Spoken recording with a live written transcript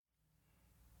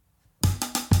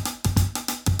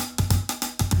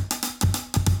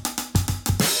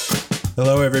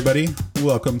Hello, everybody.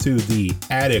 Welcome to the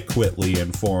Adequately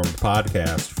Informed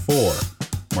podcast for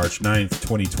March 9th,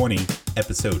 2020,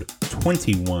 episode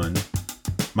 21.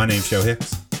 My name's Joe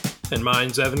Hicks. And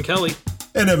mine's Evan Kelly.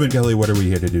 And Evan Kelly, what are we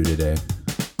here to do today?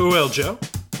 Well, Joe,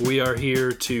 we are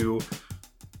here to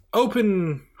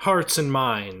open hearts and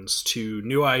minds to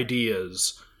new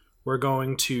ideas. We're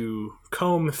going to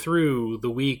comb through the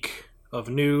week of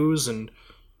news and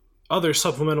other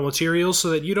supplemental materials so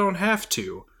that you don't have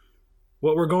to.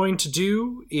 What we're going to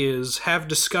do is have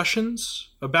discussions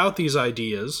about these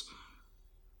ideas.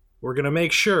 We're going to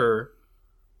make sure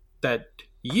that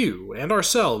you and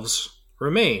ourselves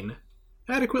remain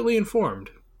adequately informed.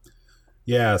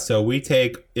 Yeah, so we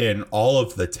take in all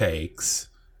of the takes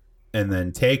and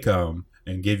then take them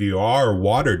and give you our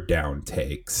watered down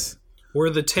takes.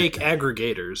 We're the take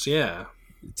aggregators, yeah.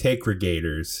 Take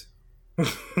regators.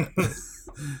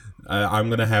 I'm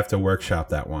going to have to workshop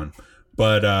that one.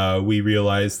 But we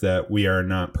realize that we are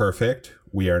not perfect.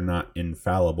 We are not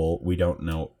infallible. We don't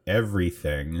know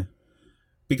everything.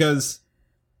 Because,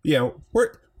 you know,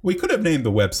 we could have named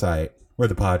the website or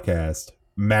the podcast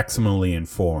Maximally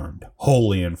Informed,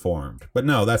 Wholly Informed. But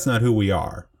no, that's not who we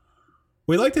are.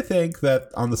 We like to think that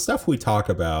on the stuff we talk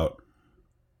about,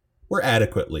 we're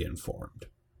adequately informed.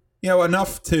 You know,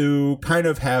 enough to kind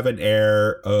of have an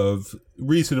air of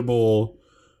reasonable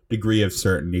degree of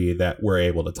certainty that we're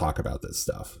able to talk about this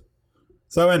stuff.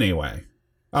 So anyway.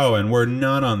 Oh, and we're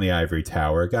not on the ivory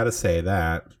tower. Gotta say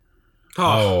that.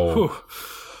 Oh.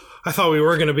 I thought we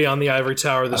were going to be on the ivory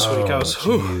tower this week. I was...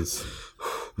 Jeez.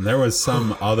 There was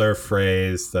some other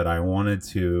phrase that I wanted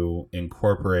to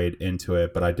incorporate into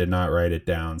it, but I did not write it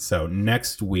down. So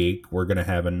next week, we're going to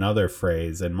have another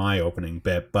phrase in my opening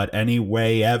bit. But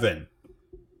anyway, Evan.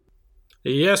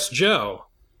 Yes, Joe.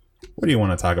 What do you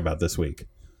want to talk about this week?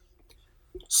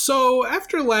 So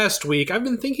after last week, I've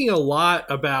been thinking a lot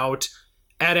about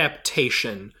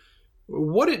adaptation.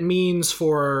 What it means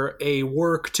for a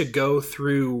work to go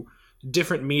through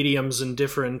different mediums and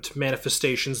different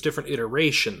manifestations, different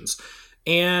iterations.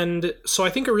 And so I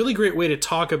think a really great way to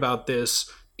talk about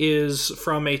this is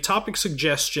from a topic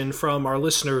suggestion from our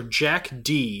listener, Jack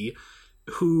D.,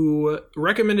 who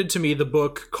recommended to me the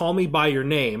book Call Me By Your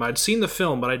Name. I'd seen the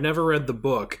film, but I'd never read the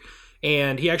book.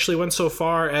 And he actually went so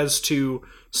far as to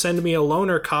send me a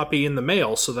loaner copy in the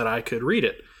mail so that I could read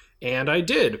it. And I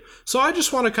did. So I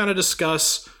just want to kind of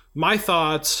discuss my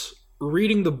thoughts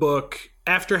reading the book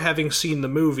after having seen the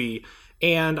movie.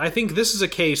 And I think this is a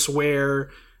case where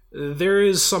there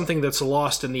is something that's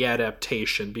lost in the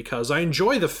adaptation, because I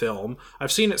enjoy the film.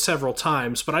 I've seen it several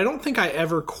times, but I don't think I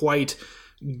ever quite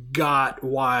got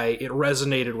why it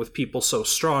resonated with people so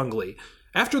strongly.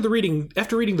 After reading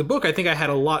the book, I think I had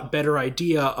a lot better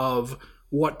idea of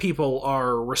what people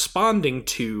are responding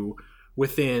to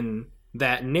within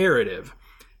that narrative.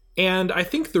 And I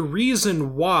think the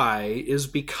reason why is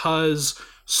because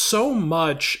so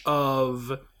much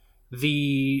of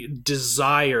the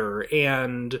desire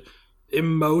and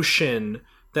emotion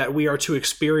that we are to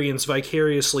experience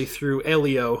vicariously through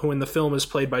Elio, who in the film is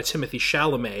played by Timothée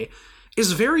Chalamet,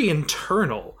 is very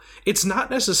internal. It's not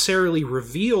necessarily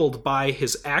revealed by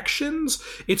his actions,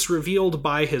 it's revealed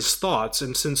by his thoughts.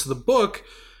 And since the book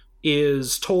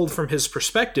is told from his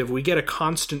perspective, we get a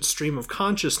constant stream of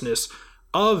consciousness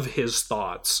of his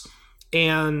thoughts.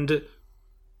 And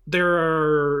there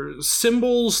are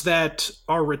symbols that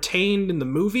are retained in the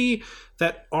movie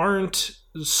that aren't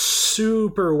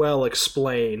super well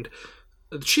explained.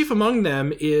 Chief among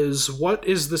them is, what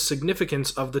is the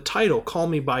significance of the title, Call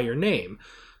Me By Your Name?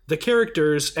 The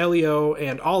characters, Elio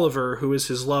and Oliver, who is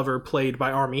his lover, played by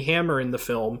Armie Hammer in the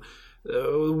film,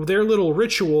 their little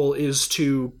ritual is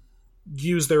to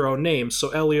use their own names.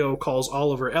 So Elio calls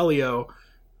Oliver Elio,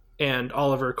 and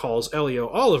Oliver calls Elio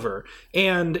Oliver.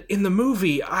 And in the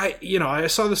movie, I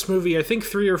saw this movie, I think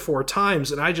 3 or 4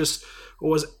 times, and I just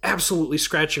was absolutely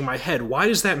scratching my head. Why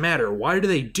does that matter? Why do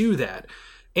they do that?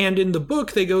 And in the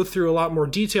book, they go through a lot more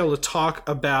detail to talk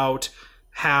about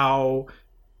how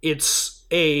it's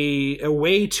a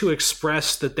way to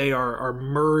express that they are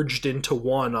merged into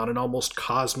one on an almost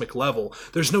cosmic level.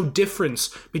 There's no difference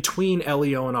between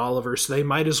Elio and Oliver, so they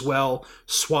might as well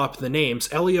swap the names.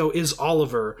 Elio is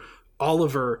Oliver.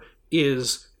 Oliver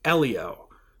is Elio.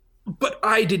 But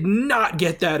I did not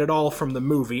get that at all from the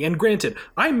movie. And granted,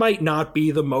 I might not be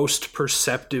the most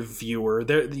perceptive viewer.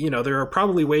 There are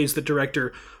probably ways that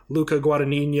director Luca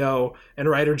Guadagnino and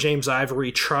writer James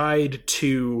Ivory tried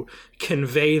to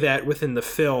convey that within the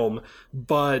film.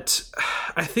 But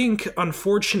I think,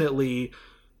 unfortunately,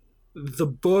 the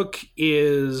book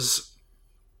is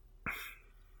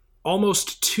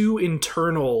almost too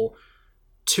internal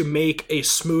to make a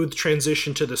smooth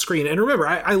transition to the screen. And remember,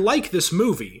 I like this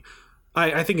movie.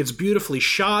 I think it's beautifully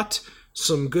shot,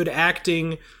 some good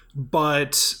acting,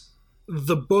 but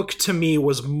the book to me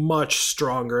was much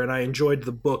stronger, and I enjoyed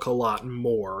the book a lot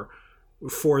more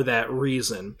for that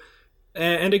reason.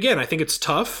 And again, I think it's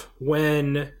tough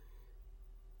when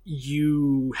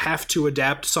you have to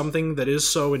adapt something that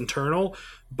is so internal,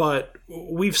 but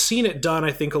we've seen it done,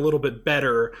 I think, a little bit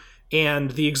better.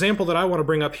 And the example that I want to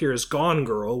bring up here is Gone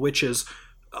Girl, which is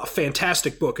a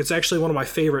fantastic book. It's actually one of my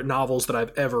favorite novels that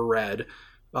I've ever read,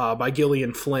 by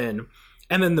Gillian Flynn.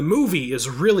 And then the movie is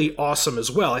really awesome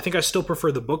as well. I think I still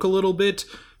prefer the book a little bit,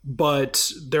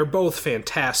 but they're both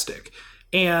fantastic.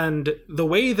 And the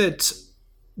way that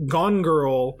Gone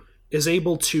Girl is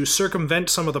able to circumvent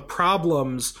some of the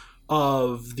problems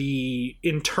of the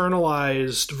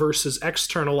internalized versus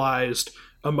externalized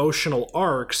emotional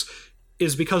arcs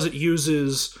is because it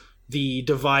uses the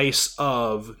device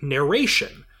of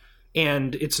narration.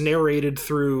 And it's narrated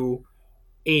through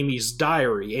Amy's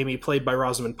diary, Amy played by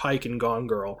Rosamund Pike in Gone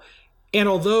Girl. And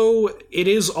although it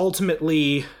is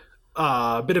ultimately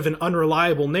a bit of an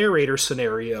unreliable narrator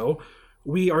scenario,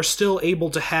 we are still able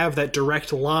to have that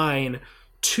direct line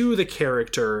to the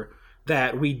character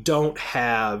that we don't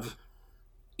have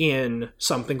in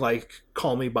something like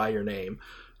Call Me By Your Name.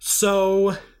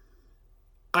 So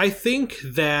I think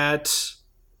that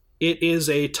it is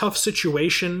a tough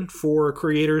situation for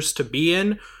creators to be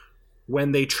in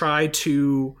when they try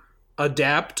to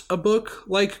adapt a book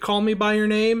like Call Me By Your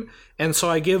Name. And so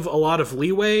I give a lot of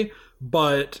leeway,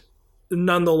 but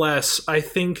nonetheless, I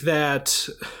think that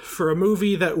for a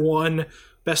movie that won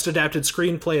Best Adapted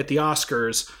Screenplay at the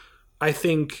Oscars, I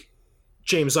think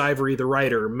James Ivory, the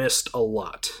writer, missed a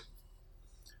lot.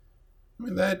 I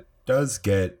mean, that does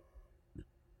get...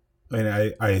 I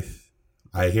mean,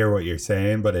 I hear what you're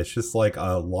saying, but it's just like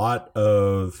a lot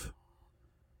of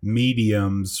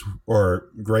mediums or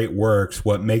great works,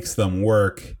 what makes them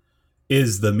work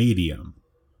is the medium,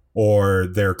 or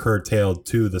they're curtailed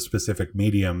to the specific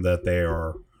medium that they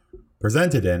are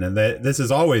presented in. And that this has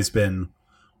always been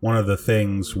one of the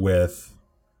things with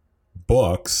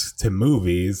books to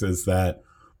movies, is that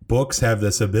books have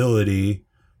this ability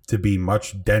to be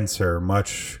much denser,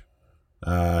 much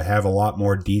have a lot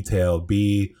more detail,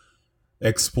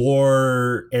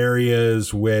 explore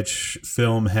areas which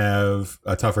film have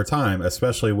a tougher time,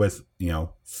 especially with,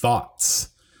 thoughts.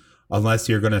 Unless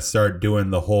you're going to start doing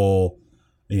the whole,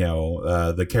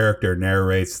 the character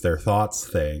narrates their thoughts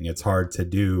thing. It's hard to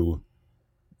do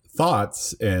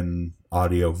thoughts in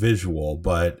audio visual,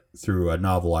 but through a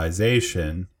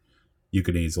novelization, you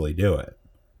can easily do it.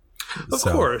 Of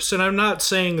course. And I'm not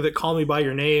saying that Call Me By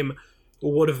Your Name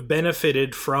would have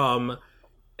benefited from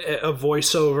a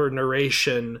voiceover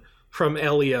narration from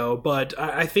Elio, but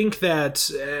I think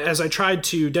that, as I tried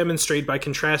to demonstrate by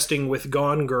contrasting with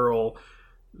Gone Girl,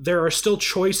 there are still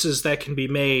choices that can be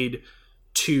made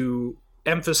to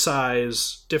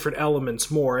emphasize different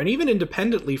elements more. And even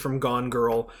independently from Gone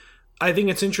Girl, I think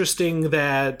it's interesting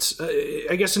that,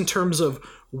 I guess in terms of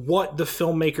what the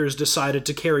filmmakers decided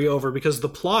to carry over, because the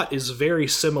plot is very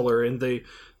similar and the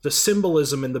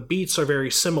symbolism and the beats are very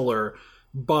similar,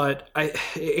 but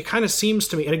it kind of seems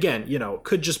to me, and again,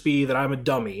 could just be that I'm a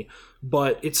dummy,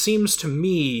 but it seems to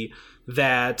me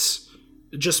that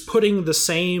just putting the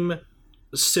same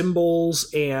symbols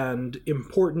and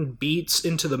important beats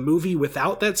into the movie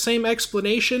without that same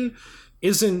explanation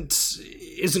isn't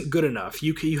good enough.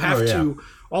 You have to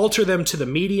alter them to the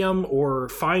medium or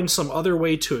find some other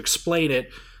way to explain it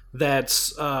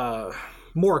that's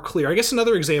more clear. I guess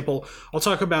another example, I'll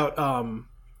talk about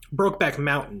Brokeback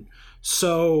Mountain.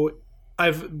 So I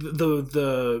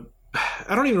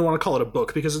don't even want to call it a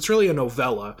book because it's really a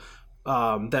novella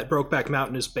that Brokeback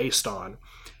Mountain is based on.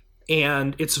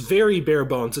 And it's very bare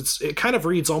bones. It kind of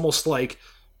reads almost like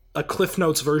a Cliff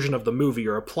Notes version of the movie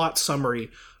or a plot summary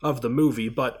of the movie.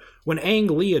 But when Ang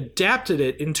Lee adapted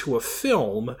it into a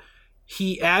film,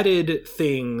 he added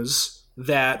things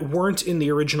that weren't in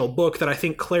the original book that I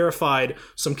think clarified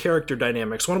some character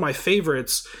dynamics. One of my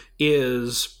favorites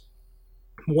is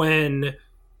when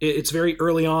it's very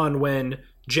early on when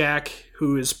Jack,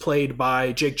 who is played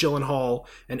by Jake Gyllenhaal,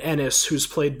 and Ennis, who's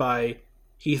played by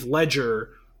Heath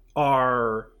Ledger,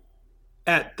 are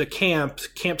at the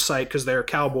campsite because they're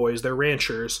cowboys, they're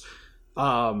ranchers.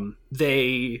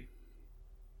 They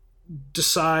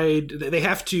decide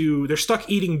they're stuck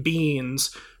eating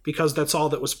beans because that's all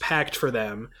that was packed for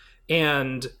them.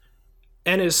 And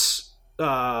Ennis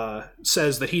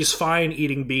says that he's fine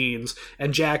eating beans,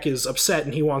 and Jack is upset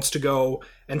and he wants to go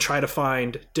and try to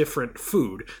find different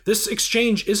food. This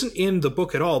exchange isn't in the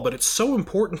book at all, but it's so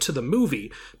important to the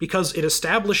movie because it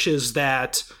establishes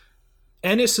that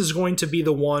Ennis is going to be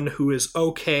the one who is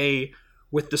okay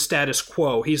with the status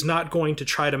quo. He's not going to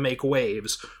try to make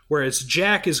waves, whereas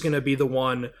Jack is going to be the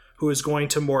one who is going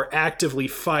to more actively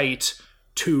fight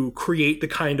to create the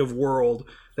kind of world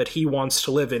that he wants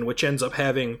to live in, which ends up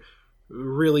having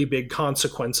really big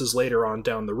consequences later on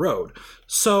down the road.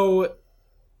 So,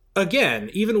 again,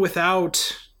 even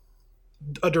without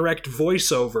a direct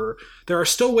voiceover, there are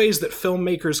still ways that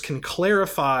filmmakers can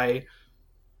clarify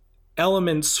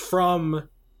elements from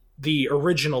the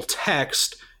original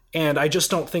text, and I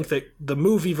just don't think that the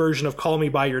movie version of Call Me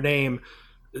By Your Name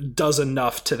does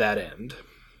enough to that end.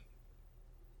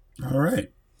 All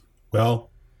right.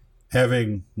 Well,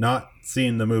 having not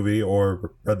seen the movie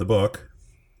or read the book,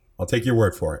 I'll take your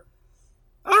word for it.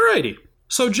 Alrighty.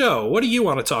 So, Joe, what do you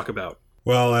want to talk about?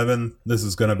 Well, Evan, this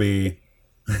is going to be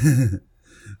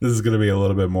a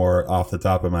little bit more off the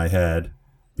top of my head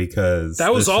because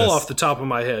that was all off the top of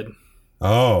my head.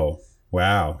 Oh,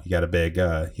 wow! You got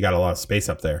a lot of space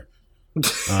up there.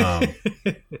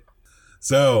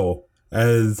 So,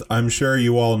 as I'm sure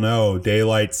you all know,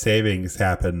 daylight savings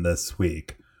happened this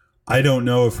week. I don't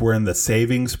know if we're in the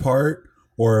savings part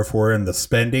or if we're in the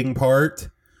spending part.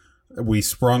 We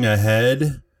sprung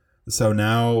ahead, so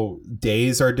now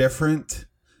days are different.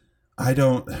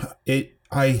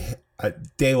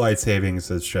 Daylight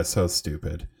savings is just so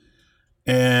stupid.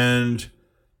 And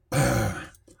I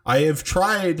have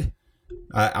tried,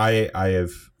 I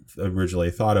have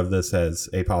originally thought of this as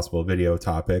a possible video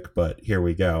topic, but here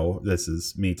we go. This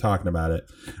is me talking about it.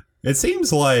 It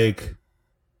seems like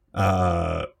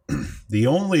the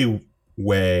only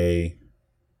way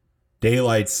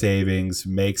daylight savings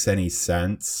makes any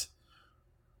sense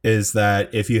is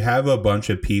that if you have a bunch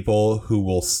of people who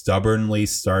will stubbornly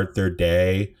start their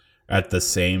day at the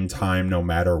same time no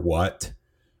matter what,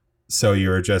 so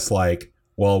you're just like,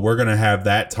 well, we're going to have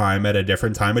that time at a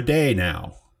different time of day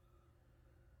now.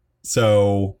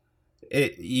 So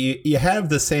you have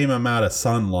the same amount of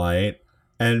sunlight,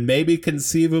 and maybe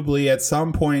conceivably at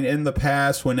some point in the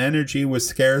past when energy was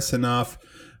scarce enough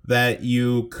that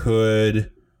you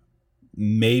could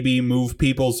maybe move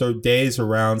people's days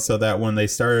around so that when they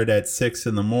started at 6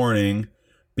 in the morning,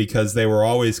 because they were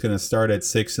always going to start at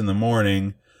 6 in the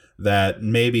morning, that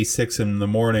maybe 6 in the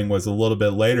morning was a little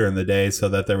bit later in the day so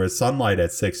that there was sunlight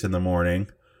at 6 in the morning.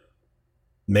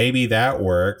 Maybe that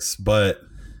works, but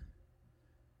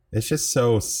it's just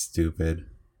so stupid.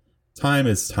 Time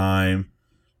is time.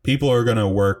 People are going to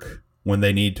work when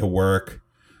they need to work.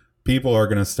 People are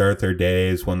going to start their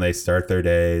days when they start their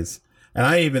days. And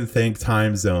I even think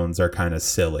time zones are kind of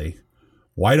silly.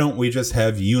 Why don't we just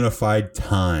have unified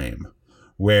time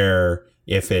where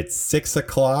if it's 6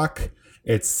 o'clock,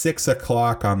 it's 6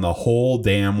 o'clock on the whole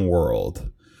damn world.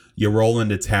 You roll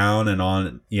into town and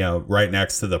on, right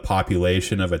next to the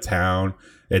population of a town,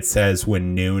 it says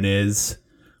when noon is.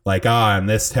 Like, in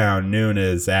this town, noon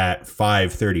is at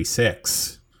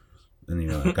 5:36. And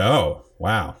you're like, oh,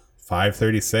 wow,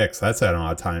 5:36. That's an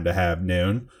odd time to have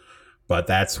noon. But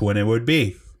that's when it would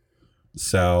be.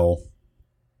 So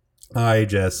time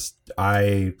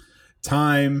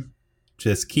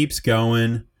just keeps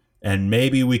going, and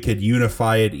maybe we could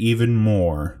unify it even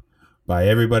more by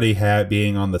everybody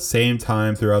being on the same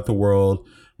time throughout the world.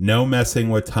 No messing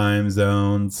with time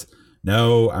zones.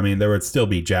 No, I mean, there would still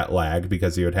be jet lag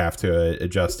because you would have to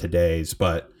adjust to days,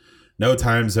 but no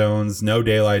time zones, no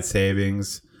daylight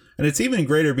savings. And it's even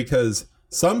greater because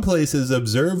some places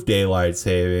observe daylight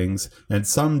savings and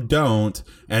some don't,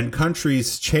 and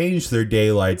countries change their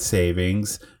daylight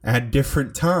savings at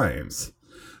different times.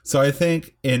 So I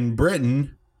think in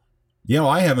Britain,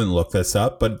 I haven't looked this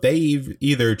up, but they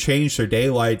either change their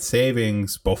daylight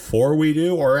savings before we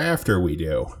do or after we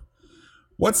do.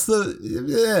 What's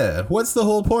the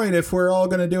whole point if we're all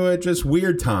going to do it just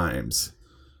weird times?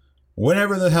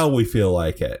 Whenever the hell we feel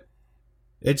like it.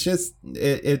 It's just,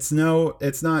 it's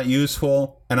not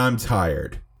useful, and I'm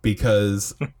tired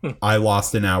because I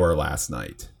lost an hour last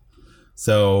night.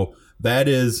 So that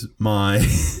is my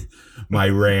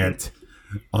rant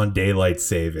on daylight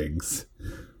savings.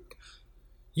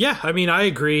 Yeah, I mean, I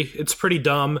agree. It's pretty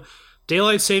dumb.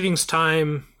 Daylight savings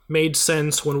time made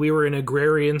sense when we were in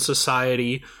agrarian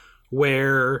society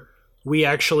where we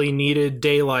actually needed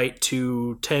daylight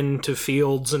to tend to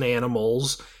fields and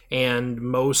animals. And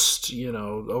most,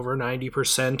 over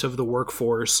 90% of the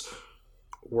workforce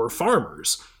were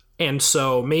farmers. And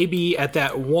so maybe at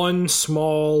that one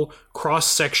small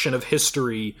cross-section of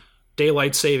history,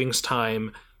 daylight savings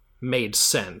time made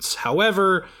sense.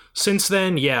 However, since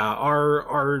then,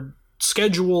 our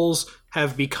schedules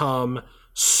have become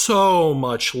so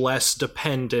much less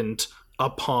dependent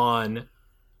upon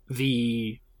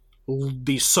the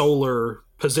solar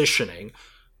positioning.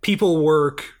 People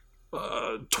work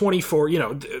 24, the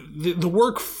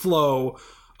workflow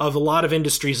of a lot of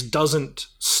industries doesn't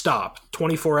stop.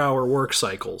 24-hour work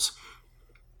cycles.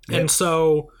 Yep. And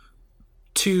so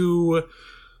to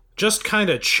just kind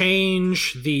of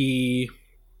change the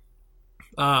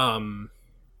to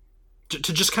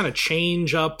just kind of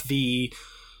change up the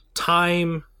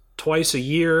time twice a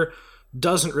year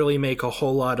doesn't really make a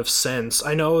whole lot of sense.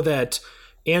 I know that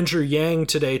Andrew Yang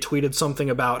today tweeted something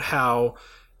about how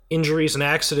injuries and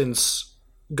accidents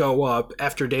go up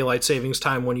after daylight savings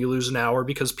time when you lose an hour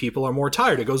because people are more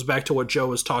tired. It goes back to what Joe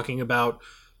was talking about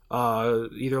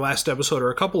either last episode or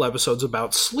a couple episodes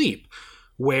about sleep,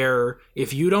 where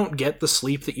if you don't get the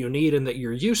sleep that you need and that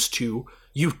you're used to,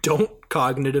 you don't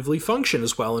cognitively function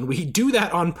as well. And we do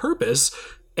that on purpose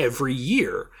every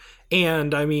year.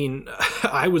 And I mean,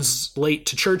 I was late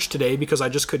to church today because I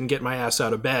just couldn't get my ass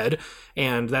out of bed.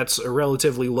 And that's a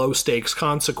relatively low stakes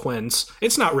consequence.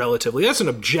 It's not relatively, that's an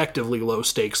objectively low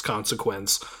stakes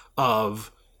consequence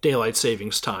of daylight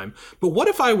savings time. But what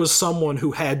if I was someone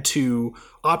who had to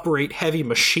operate heavy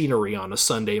machinery on a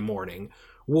Sunday morning?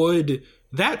 Would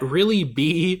that really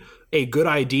be a good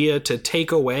idea to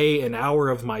take away an hour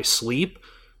of my sleep?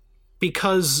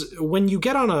 Because when you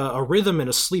get on a rhythm and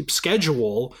a sleep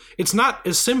schedule, it's not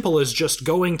as simple as just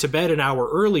going to bed an hour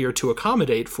earlier to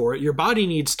accommodate for it. Your body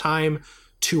needs time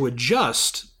to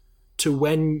adjust to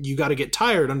when you got to get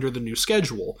tired under the new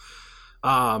schedule.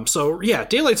 So yeah,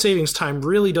 daylight savings time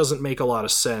really doesn't make a lot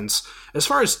of sense. As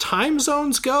far as time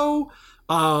zones go,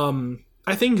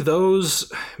 I think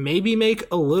those maybe make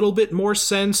a little bit more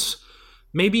sense.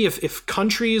 Maybe if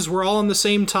countries were all on the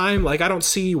same time, like I don't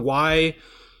see why...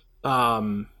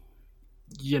 Joe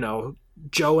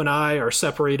and I are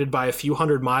separated by a few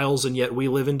hundred miles and yet we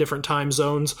live in different time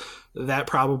zones. That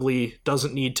probably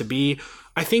doesn't need to be.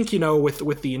 I think,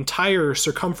 with the entire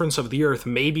circumference of the earth,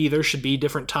 maybe there should be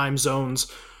different time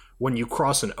zones when you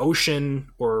cross an ocean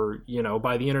or,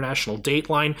 by the international date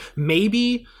line,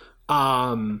 maybe. But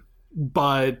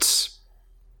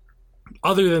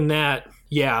other than that,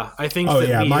 yeah, I think.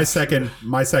 My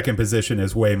second position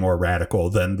is way more radical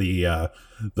than the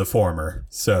former.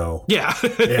 So yeah.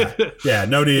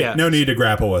 No need to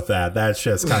grapple with that. That's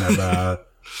just kind of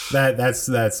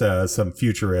that's some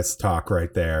futurist talk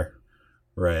right there,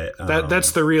 right?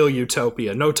 That's the real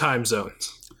utopia. No time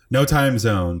zones. No time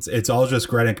zones. It's all just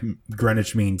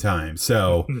Greenwich Mean Time.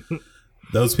 So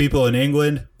those people in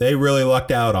England, they really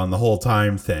lucked out on the whole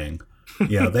time thing.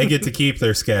 They get to keep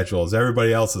their schedules.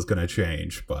 Everybody else is going to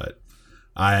change, but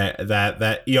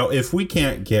if we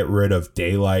can't get rid of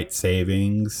daylight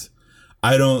savings,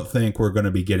 I don't think we're going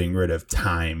to be getting rid of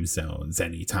time zones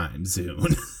anytime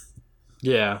soon.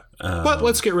 Yeah, but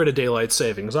let's get rid of daylight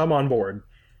savings. I'm on board.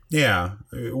 Yeah,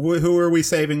 who are we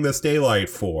saving this daylight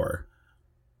for?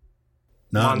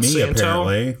 Not Monsanto? Me,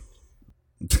 apparently.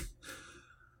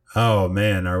 Oh,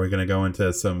 man, are we going to go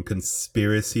into some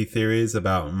conspiracy theories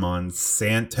about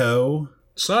Monsanto?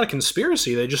 It's not a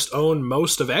conspiracy. They just own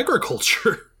most of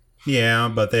agriculture.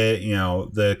 Yeah, but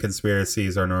the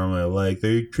conspiracies are normally like,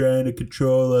 they're trying to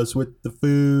control us with the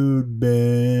food,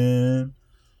 man.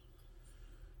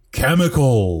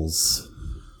 Chemicals.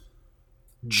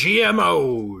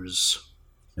 GMOs.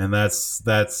 And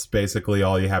that's basically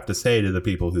all you have to say to the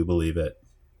people who believe it.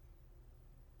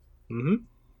 Mm-hmm.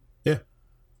 Yeah.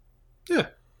 Yeah.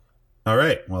 All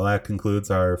right. Well, that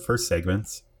concludes our first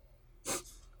segments.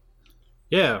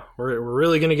 Yeah, we're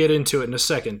really gonna get into it in a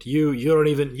second. You don't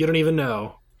even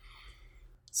know.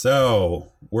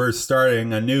 So we're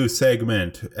starting a new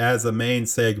segment as a main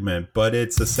segment, but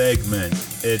it's a segment.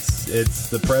 It's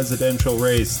the presidential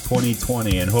race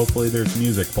 2020, and hopefully there's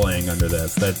music playing under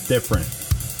this. That's different.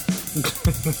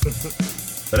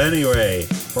 But anyway,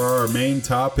 for our main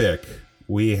topic,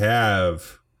 we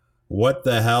have what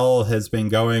the hell has been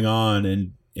going on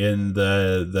in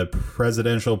the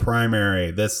presidential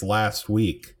primary this last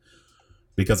week,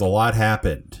 because a lot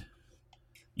happened.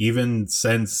 Even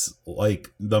since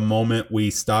the moment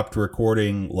we stopped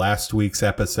recording last week's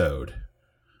episode,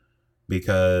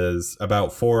 because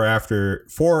about 4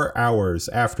 hours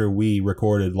after we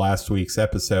recorded last week's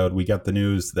episode, we got the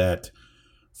news that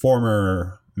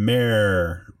former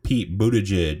Mayor Pete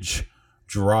Buttigieg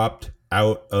dropped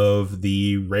out of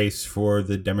the race for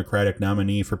the Democratic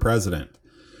nominee for president.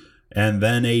 And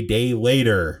then a day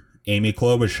later, Amy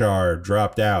Klobuchar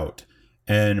dropped out.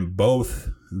 And both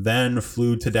then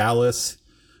flew to Dallas,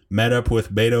 met up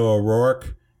with Beto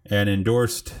O'Rourke, and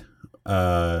endorsed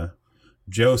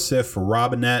Joseph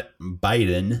Robinette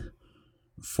Biden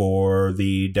for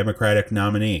the Democratic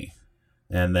nominee.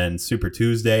 And then Super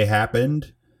Tuesday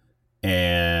happened,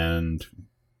 and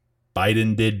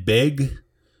Biden did big,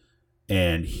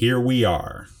 and here we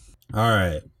are. All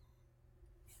right.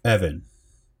 Evan,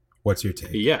 what's your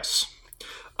take? Yes.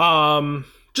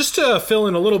 Just to fill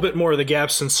in a little bit more of the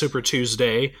gaps in Super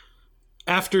Tuesday,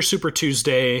 after Super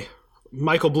Tuesday,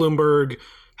 Michael Bloomberg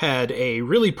had a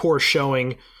really poor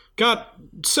showing, got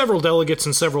several delegates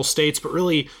in several states, but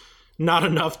really not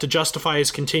enough to justify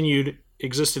his continued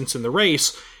existence in the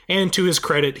race, and to his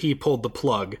credit, he pulled the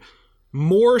plug.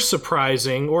 More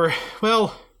surprising, or,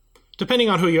 well, depending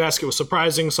on who you ask, it was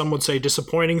surprising, some would say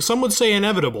disappointing, some would say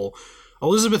inevitable.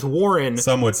 Elizabeth Warren...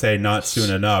 Some would say not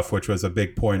soon enough, which was a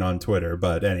big point on Twitter,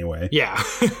 but anyway. Yeah.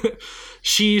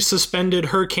 She suspended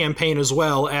her campaign as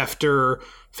well after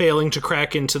failing to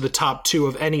crack into the top 2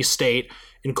 of any state,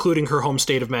 including her home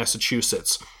state of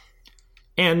Massachusetts.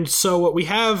 And so what we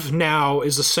have now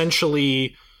is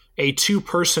essentially a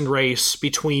 2-person race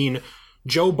between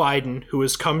Joe Biden, who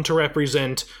has come to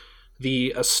represent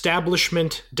the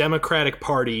establishment Democratic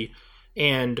Party,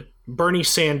 and Bernie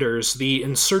Sanders, the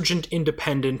insurgent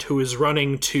independent who is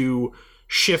running to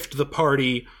shift the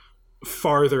party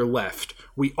farther left.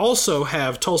 We also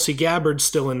have Tulsi Gabbard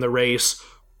still in the race.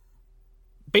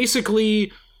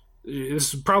 Basically,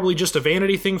 this is probably just a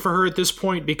vanity thing for her at this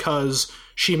point because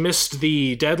she missed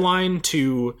the deadline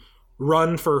to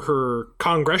run for her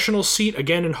congressional seat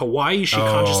again in Hawaii. She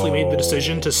consciously made the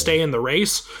decision to stay in the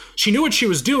race. She knew what she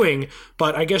was doing,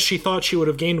 but I guess she thought she would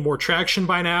have gained more traction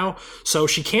by now. So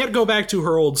she can't go back to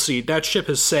her old seat. That ship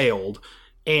has sailed.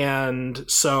 And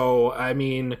so, I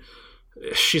mean,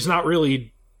 she's not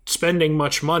really spending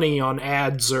much money on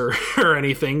ads or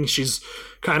anything. She's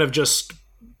kind of just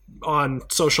on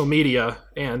social media,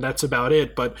 and that's about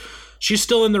it. But she's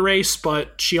still in the race,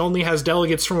 but she only has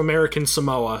delegates from American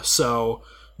Samoa, so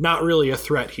not really a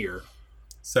threat here.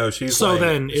 So she's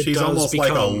almost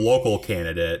like a local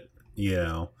candidate,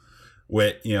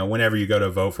 whenever you go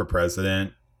to vote for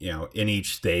president, in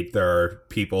each state there are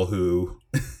people who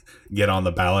get on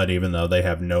the ballot even though they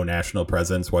have no national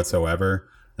presence whatsoever,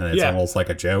 and it's almost like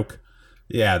a joke.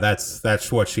 Yeah,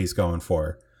 that's what she's going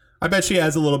for. I bet she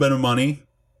has a little bit of money.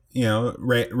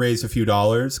 Raise a few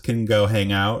dollars, can go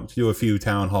hang out, do a few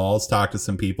town halls, talk to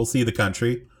some people, see the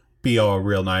country, be all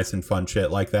real nice and fun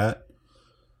shit like that.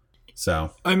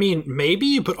 So, I mean,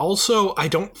 maybe, but also I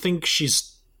don't think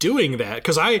she's doing that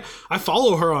because I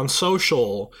follow her on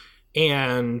social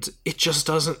and it just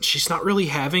doesn't, she's not really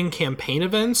having campaign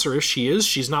events, or if she is,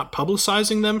 she's not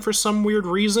publicizing them for some weird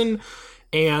reason.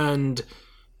 And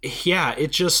yeah,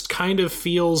 it just kind of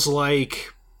feels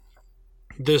like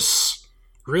this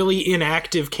really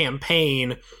inactive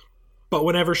campaign, but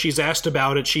whenever she's asked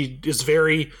about it, she is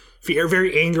very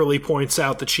angrily points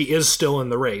out that she is still in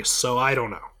the race. So I don't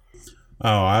know.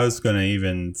 Oh, I was going to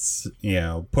even,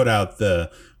 put out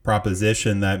the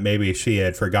proposition that maybe she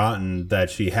had forgotten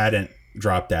that she hadn't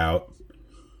dropped out.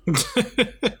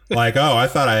 Like, I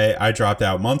thought I dropped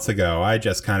out months ago. I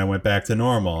just kind of went back to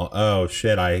normal. Oh,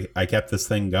 shit, I kept this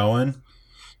thing going.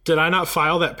 Did I not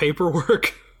file that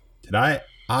paperwork? Did I?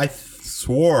 I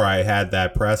swore I had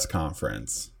that press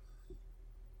conference.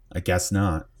 I guess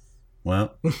not.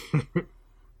 Well,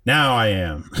 now I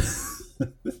am.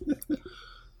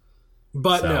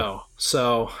 But no.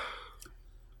 So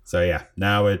yeah,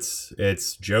 now it's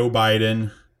Joe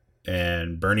Biden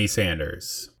and Bernie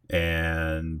Sanders,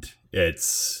 and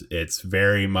it's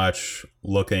very much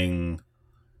looking.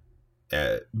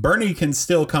 Bernie can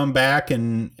still come back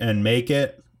and make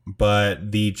it.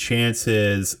 But the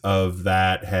chances of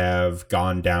that have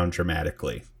gone down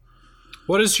dramatically.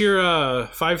 What does your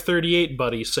 538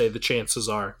 buddy say the chances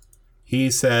are? He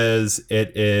says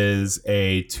it is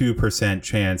a 2%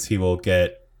 chance he will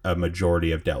get a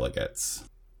majority of delegates.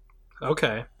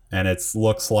 Okay. And it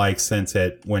looks like since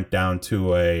it went down to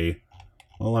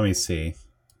let me see.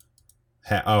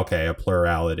 A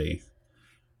plurality.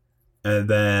 And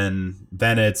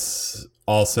then it's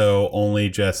also only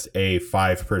just a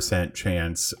 5%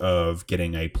 chance of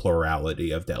getting a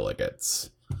plurality of delegates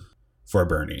for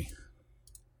Bernie.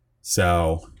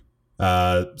 So,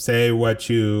 say what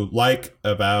you like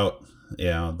about,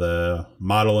 the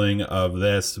modeling of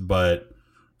this, but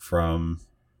from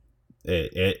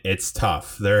it's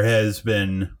tough. There has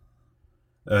been,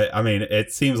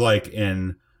 it seems like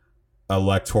in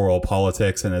electoral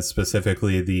politics, and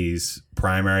specifically these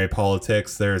primary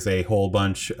politics, there's a whole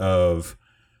bunch of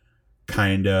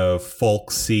kind of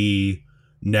folksy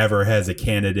never has a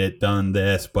candidate done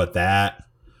this but that.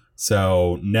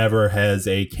 So never has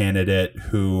a candidate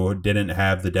who didn't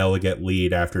have the delegate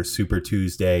lead after Super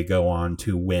Tuesday go on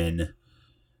to win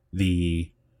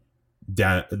the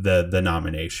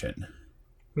nomination.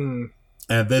 And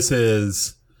this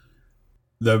is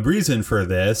the reason for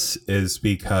this is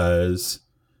because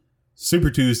Super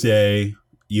Tuesday,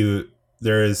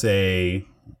 there is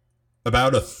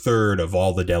about a third of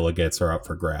all the delegates are up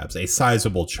for grabs, a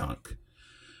sizable chunk.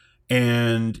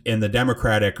 And in the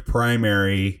Democratic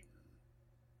primary,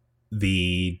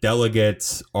 the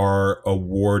delegates are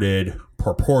awarded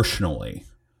proportionally.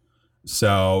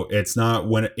 So it's not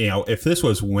if this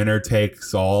was winner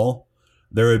takes all,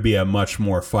 there would be a much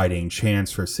more fighting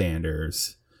chance for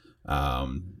Sanders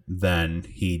than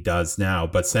he does now.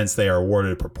 But since they are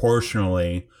awarded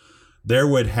proportionally, there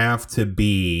would have to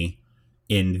be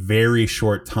in very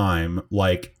short time,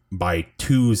 like by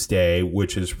Tuesday,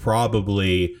 which is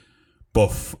probably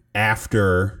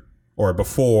after or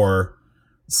before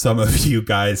some of you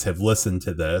guys have listened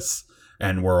to this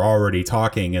and we're already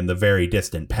talking in the very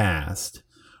distant past.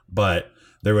 But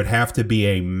there would have to be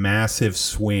a massive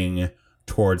swing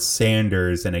towards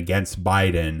Sanders and against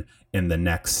Biden in the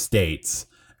next states.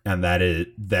 And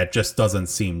that just doesn't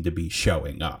seem to be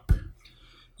showing up.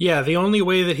 Yeah, the only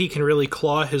way that he can really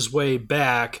claw his way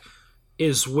back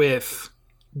is with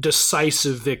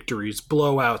decisive victories,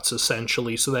 blowouts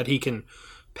essentially, so that he can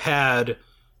pad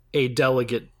a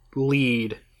delegate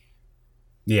lead.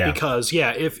 Yeah. Because,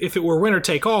 if it were winner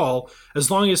take all, as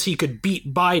long as he could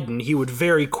beat Biden, he would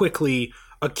very quickly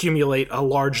accumulate a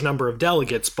large number of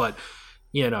delegates. But,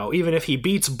 even if he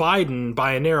beats Biden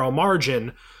by a narrow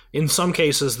margin, in some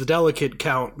cases the delegate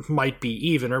count might be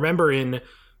even. Remember in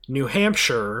New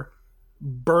Hampshire,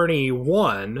 Bernie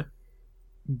won,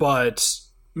 but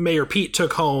Mayor Pete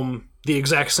took home the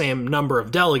exact same number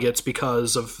of delegates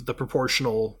because of the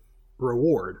proportional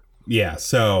reward. Yeah,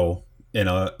 so in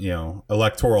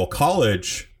electoral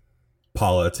college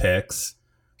politics,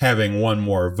 having one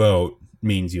more vote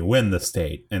means you win the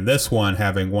state. And this one,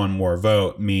 having one more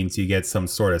vote means you get some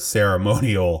sort of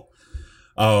ceremonial,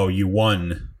 oh, you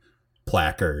won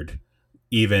placard.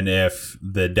 Even if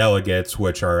the delegates,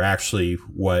 which are actually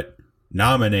what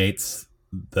nominates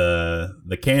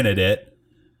the candidate,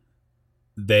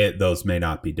 those may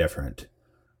not be different.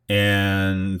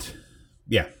 And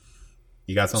yeah,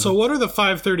 you got something? So what are the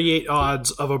 538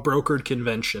 odds of a brokered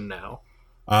convention now?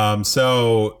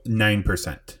 So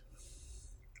 9%.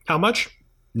 How much?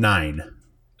 9.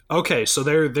 Okay, so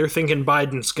they're thinking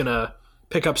Biden's gonna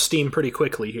pick up steam pretty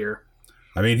quickly here.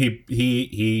 I mean,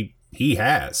 he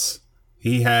has.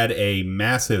 He had a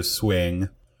massive swing.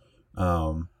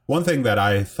 One thing that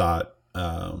I thought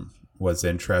was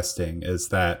interesting is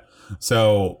that,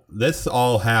 so this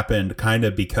all happened kind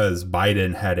of because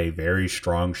Biden had a very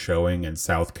strong showing in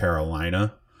South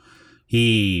Carolina.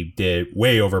 He did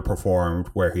way overperformed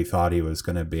where he thought he was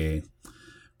going to be.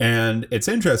 And it's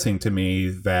interesting to me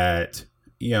that,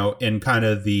 in kind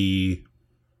of the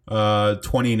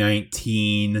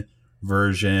 2019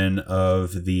 version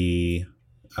of the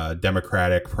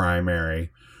Democratic primary,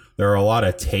 there are a lot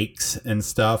of takes and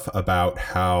stuff about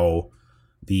how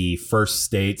the first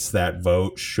states that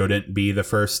vote shouldn't be the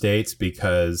first states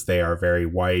because they are very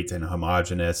white and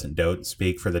homogenous and don't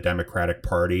speak for the Democratic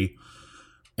Party.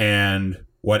 And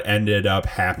what ended up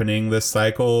happening this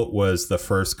cycle was the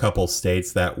first couple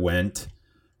states that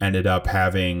ended up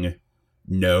having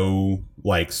no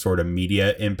sort of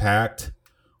media impact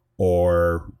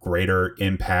or greater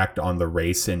impact on the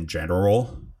race in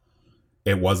general.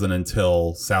 It wasn't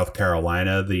until South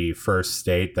Carolina, the first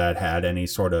state that had any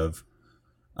sort of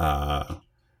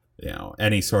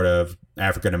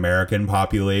African American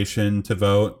population to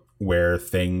vote, where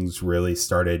things really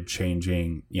started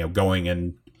changing, going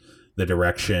in the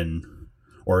direction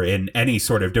or in any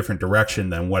sort of different direction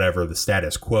than whatever the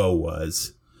status quo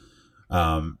was.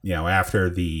 After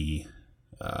the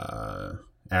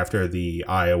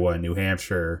Iowa, New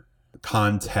Hampshire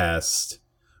contest,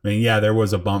 I mean, yeah, there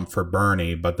was a bump for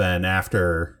Bernie, but then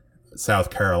after South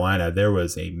Carolina, there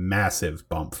was a massive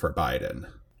bump for Biden.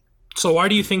 So why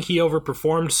do you think he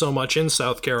overperformed so much in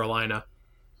South Carolina?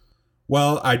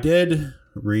 Well, I did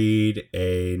read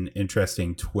an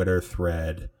interesting Twitter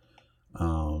thread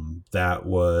that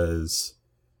was,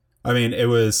 it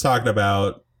was talking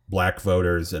about black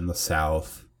voters in the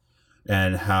South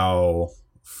and how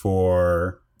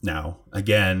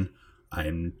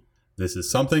this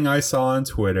is something I saw on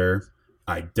Twitter.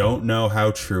 I don't know how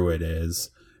true it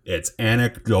is. It's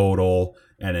anecdotal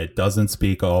and it doesn't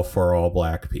speak for all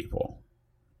black people.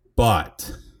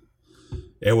 But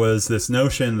it was this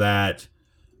notion that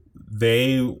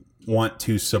they want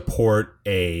to support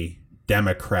a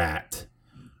Democrat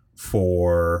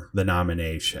for the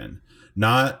nomination,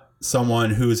 not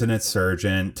someone who's an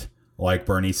insurgent like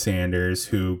Bernie Sanders,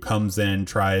 who comes in,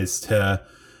 tries to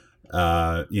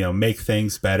make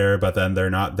things better, but then they're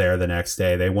not there the next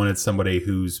day. They wanted somebody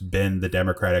who's been the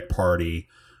Democratic Party,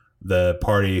 the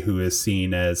party who is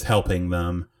seen as helping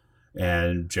them.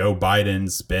 And Joe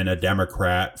Biden's been a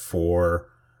Democrat for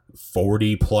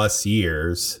 40 plus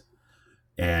years,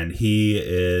 and he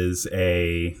is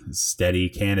a steady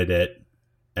candidate,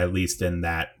 at least in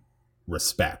that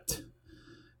respect.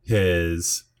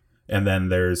 And then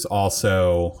there's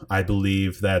also, I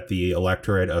believe that the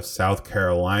electorate of South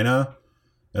Carolina,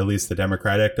 at least the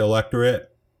Democratic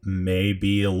electorate, may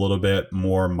be a little bit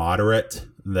more moderate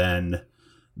than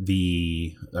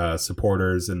the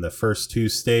supporters in the first two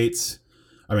states.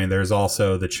 I mean, there's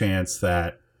also the chance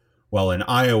that, well, in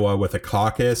Iowa with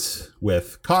caucuses,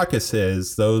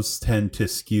 those tend to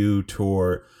skew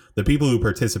toward the people who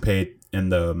participate in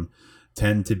them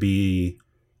tend to be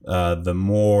the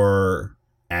more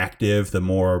active, the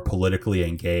more politically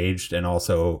engaged, and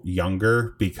also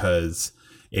younger, because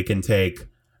it can take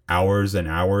hours and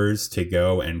hours to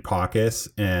go and caucus,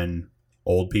 and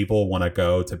old people want to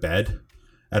go to bed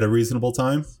at a reasonable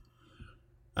time.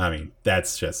 I mean,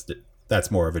 that's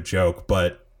more of a joke,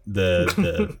 but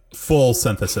the full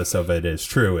synthesis of it is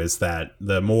true, is that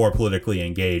the more politically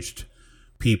engaged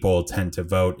people tend to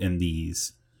vote in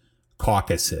these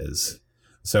caucuses.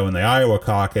 So in the Iowa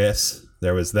caucus,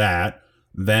 there was that.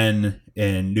 Then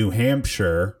in New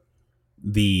Hampshire,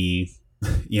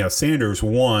 Sanders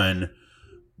won,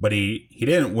 but he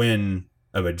didn't win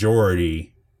a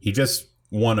majority. He just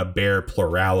won a bare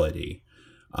plurality.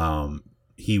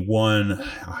 He won,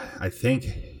 I think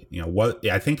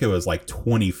it was like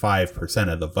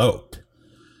 25% of the vote.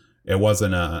 It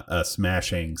wasn't a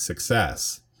smashing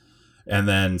success. And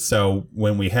then so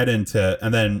when we head into,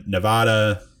 and then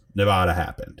Nevada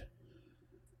happened.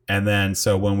 And then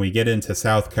so when we get into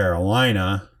South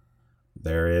Carolina,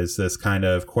 there is this kind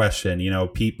of question.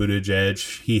 Pete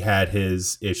Buttigieg, he had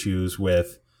his issues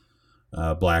with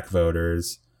black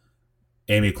voters.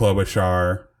 Amy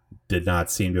Klobuchar did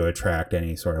not seem to attract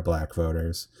any sort of black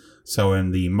voters. So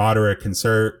in the moderate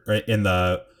in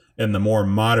the more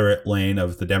moderate lane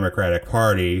of the Democratic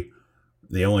Party,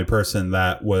 the only person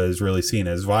that was really seen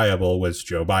as viable was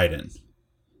Joe Biden.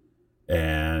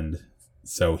 And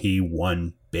so he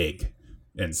won big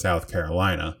in South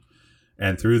Carolina.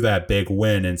 And through that big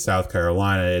win in South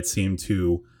Carolina, it seemed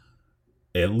to,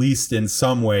 at least in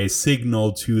some way,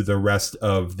 signal to the rest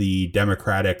of the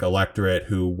Democratic electorate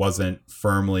who wasn't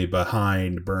firmly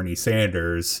behind Bernie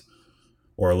Sanders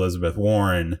or Elizabeth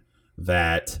Warren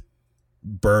that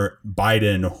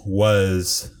Biden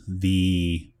was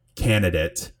the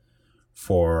candidate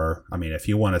for, I mean, if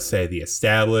you want to say the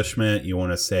establishment, you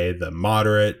want to say the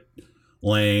moderate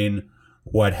lane,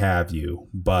 what have you,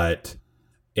 but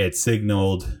it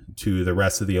signaled to the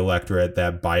rest of the electorate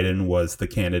that Biden was the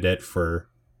candidate for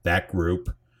that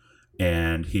group,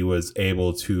 and he was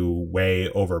able to he way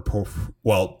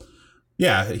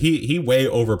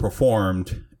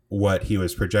overperformed what he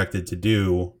was projected to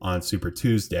do on Super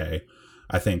Tuesday.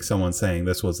 I think someone's saying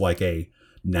this was like a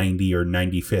 90 or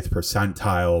 95th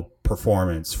percentile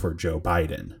performance for Joe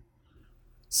Biden.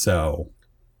 So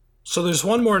there's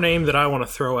one more name that I want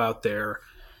to throw out there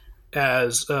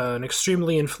as an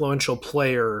extremely influential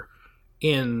player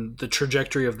in the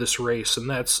trajectory of this race, and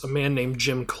that's a man named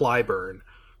Jim Clyburn.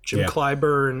 Jim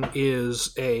Clyburn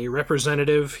is a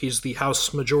representative. He's the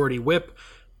House Majority Whip,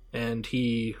 and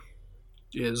he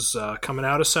is coming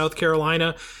out of South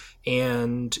Carolina,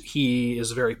 and he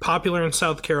is very popular in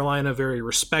South Carolina, very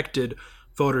respected.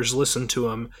 Voters listen to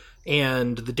him,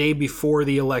 and the day before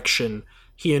the election,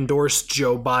 he endorsed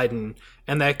Joe Biden,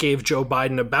 and that gave Joe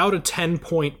Biden about a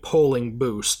 10-point polling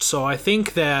boost. So I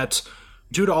think that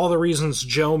due to all the reasons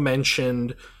Joe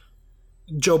mentioned,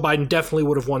 Joe Biden definitely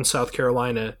would have won South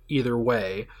Carolina either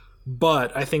way.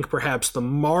 But I think perhaps the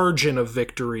margin of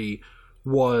victory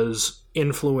was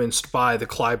influenced by the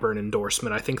Clyburn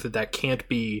endorsement. I think that can't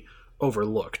be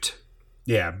overlooked.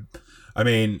 Yeah. I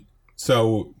mean,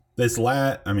 so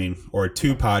or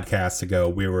 2 podcasts ago,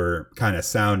 we were kind of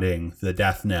sounding the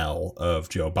death knell of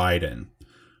Joe Biden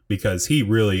because he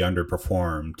really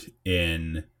underperformed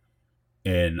in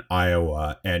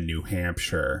Iowa and New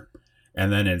Hampshire.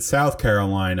 And then in South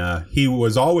Carolina, he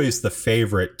was always the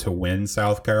favorite to win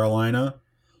South Carolina,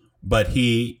 but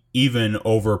he even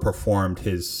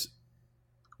overperformed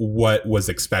what was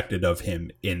expected of him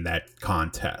in that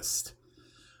contest,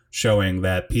 showing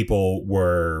that people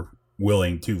were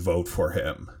willing to vote for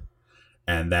him.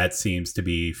 And that seems to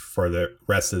be, for the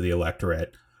rest of the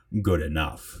electorate, good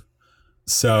enough.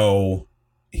 So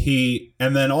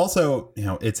and then also,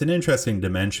 it's an interesting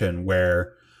dimension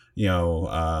where,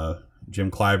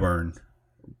 Jim Clyburn,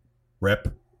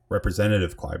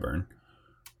 Representative Clyburn,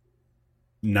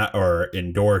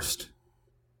 endorsed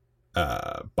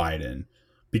Biden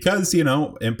because,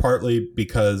 and partly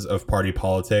because of party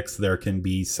politics, there can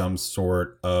be some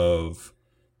sort of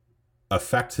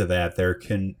effect to that.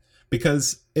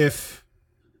 Because if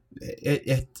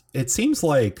it seems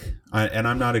like, and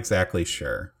I'm not exactly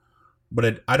sure,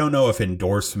 but I don't know if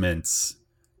endorsements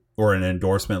or an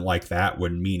endorsement like that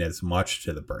would mean as much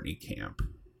to the Bernie camp,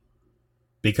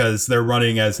 because they're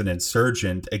running as an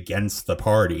insurgent against the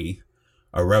party,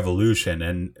 a revolution,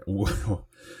 and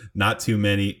not too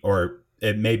many, or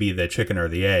it may be the chicken or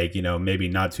the egg, maybe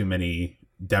not too many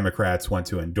Democrats want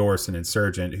to endorse an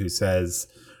insurgent who says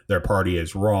their party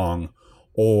is wrong,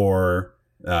 or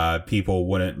people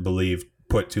wouldn't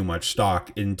put too much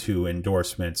stock into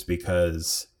endorsements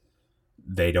because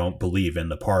they don't believe in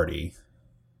the party.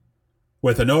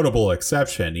 With a notable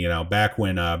exception, back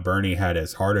when Bernie had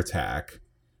his heart attack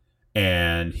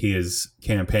and his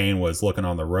campaign was looking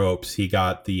on the ropes, he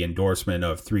got the endorsement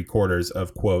of 3/4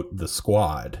 of, quote, the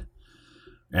squad.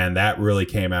 And that really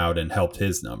came out and helped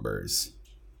his numbers.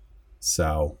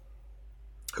 So.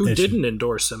 Who didn't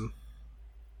endorse him?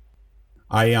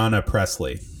 Ayanna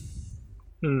Pressley.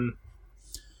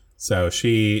 So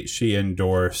she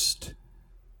endorsed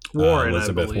Warren,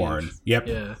 Elizabeth Warren. Yep.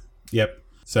 Yeah. Yep.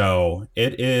 So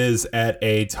it is at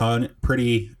a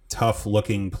pretty tough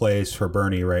looking place for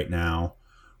Bernie right now,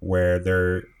 where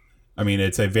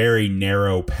it's a very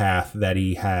narrow path that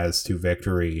he has to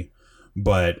victory,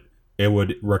 but it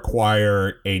would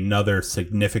require another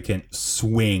significant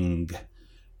swing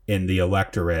in the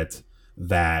electorate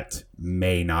that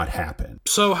may not happen.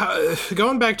 So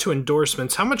going back to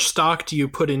endorsements, how much stock do you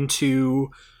put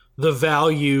into the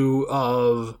value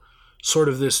of sort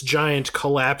of this giant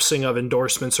collapsing of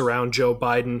endorsements around Joe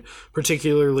Biden,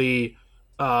 particularly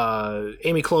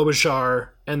Amy Klobuchar,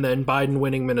 and then Biden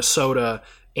winning Minnesota,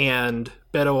 and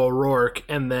Beto O'Rourke,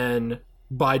 and then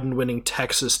Biden winning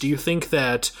Texas? Do you think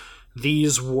that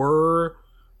these were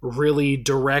really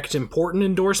direct, important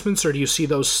endorsements, or do you see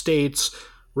those states'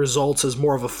 results as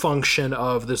more of a function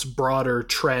of this broader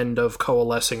trend of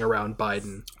coalescing around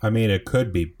Biden? It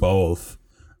could be both.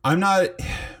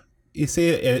 You see,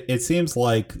 it seems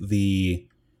like the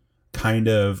kind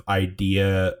of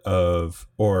idea of,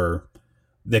 or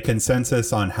the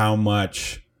consensus on how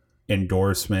much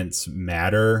endorsements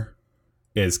matter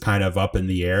is kind of up in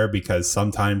the air, because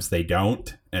sometimes they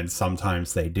don't and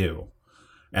sometimes they do.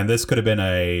 And this could have been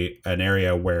an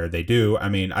area where they do.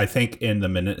 I think in the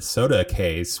Minnesota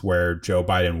case where Joe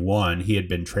Biden won, he had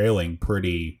been trailing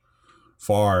pretty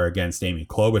far against Amy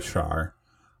Klobuchar.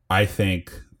 I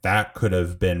think that could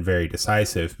have been very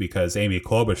decisive, because Amy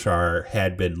Klobuchar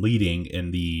had been leading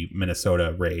in the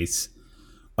Minnesota race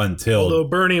until... Although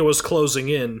Bernie was closing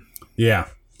in. Yeah,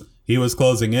 he was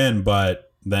closing in,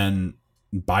 but then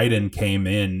Biden came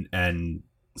in and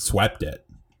swept it.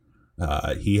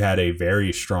 He had a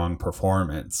very strong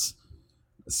performance.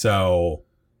 So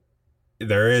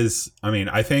there is,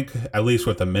 I think, at least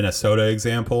with the Minnesota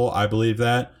example, I believe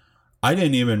that. I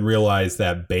didn't even realize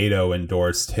that Beto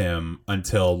endorsed him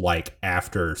until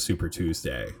after Super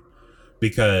Tuesday,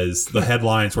 because the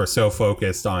headlines were so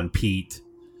focused on Pete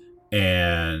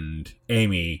and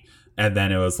Amy, and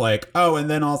then it was and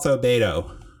then also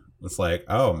Beto. It's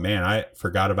oh man, I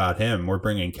forgot about him. We're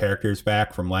bringing characters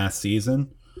back from last season.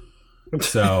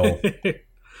 So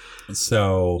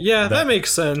yeah, that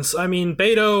makes sense.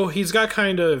 Beto, he's got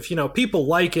kind of, people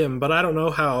like him, but I don't know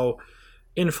how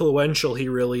influential he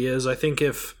really is. I think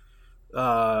if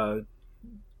dropout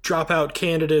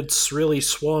candidates really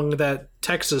swung that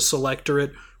Texas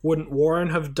electorate, wouldn't Warren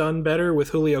have done better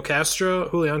with Julian Castro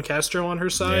on her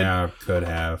side? Yeah, could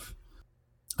have.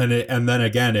 And then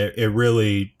again, it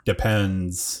really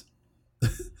depends,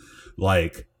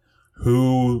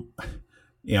 who,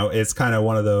 it's kind of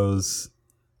one of those,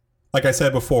 like I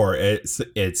said before, it's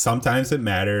sometimes it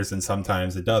matters and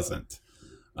sometimes it doesn't.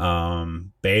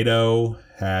 Beto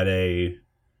had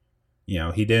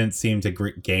he didn't seem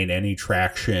to gain any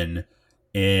traction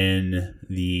in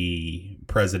the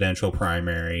presidential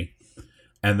primary.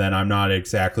 And then I'm not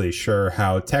exactly sure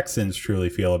how Texans truly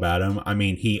feel about him.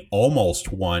 He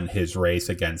almost won his race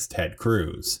against Ted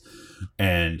Cruz,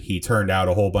 and he turned out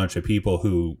a whole bunch of people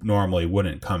who normally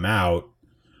wouldn't come out.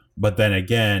 But then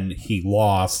again, he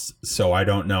lost, so I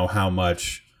don't know how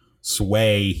much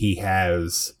sway he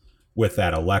has with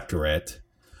that electorate.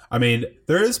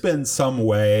 There has been some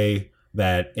way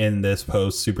that in this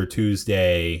post Super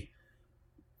Tuesday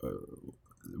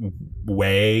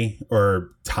way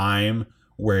or time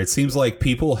where it seems like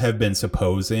people have been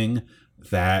supposing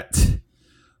that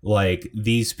like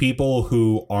these people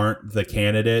who aren't the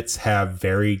candidates have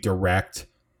very direct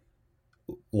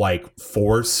like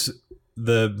force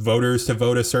the voters to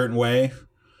vote a certain way,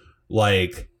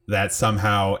 like that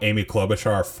somehow Amy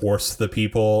Klobuchar forced the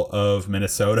people of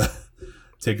Minnesota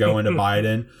to go into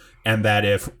Biden, and that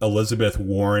if Elizabeth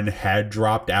Warren had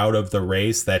dropped out of the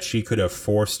race that she could have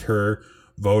forced her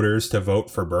voters to vote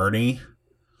for Bernie.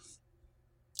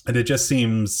 And it just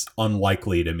seems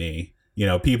unlikely to me. You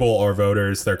know, people are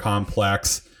voters, they're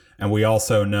complex, and we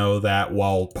also know that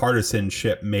while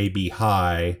partisanship may be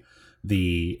high,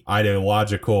 the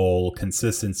ideological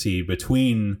consistency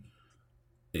between,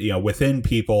 you know, within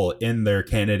people in their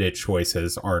candidate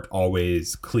choices aren't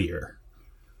always clear.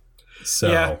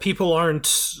 So yeah, people aren't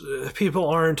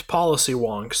policy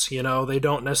wonks, you know, they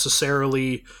don't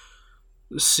necessarily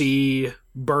see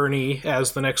Bernie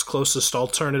as the next closest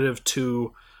alternative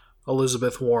to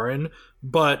Elizabeth Warren.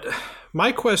 But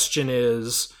my question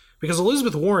is, because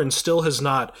Elizabeth Warren still has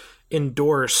not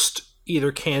endorsed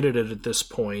either candidate at this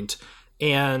point,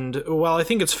 and while I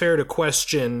think it's fair to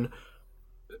question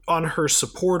on her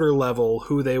supporter level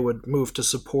who they would move to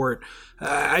support,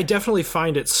 I definitely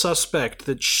find it suspect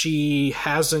that she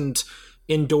hasn't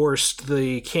endorsed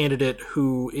the candidate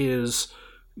who is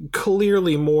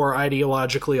clearly more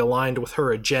ideologically aligned with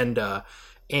her agenda,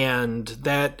 and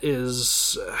that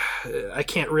is I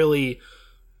can't really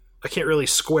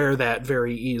square that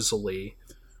very easily.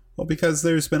 Well, because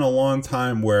there's been a long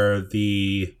time where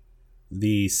the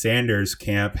Sanders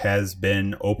camp has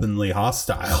been openly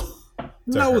hostile.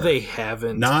 No, they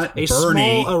haven't. Not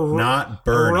Bernie. Not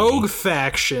Bernie. A rogue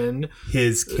faction.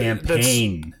 His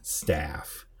campaign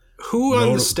staff. Who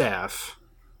on the staff?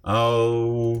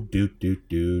 Oh, do.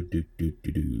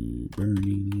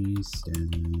 Bernie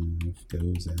staff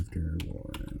goes after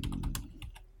Warren.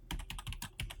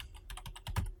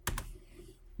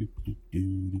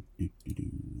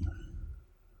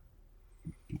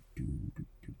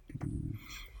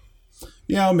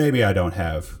 You know, maybe I don't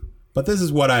have, but this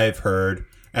is what I've heard.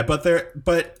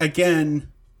 But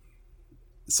again,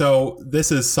 so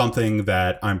this is something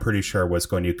that I'm pretty sure was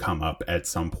going to come up at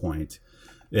some point,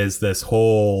 is this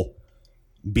whole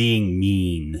being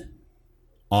mean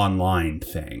online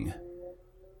thing.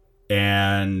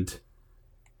 And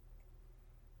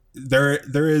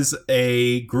there is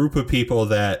a group of people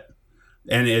that,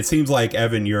 and it seems like,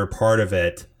 Evan, you're a part of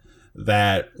it,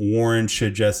 that Warren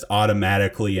should just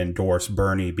automatically endorse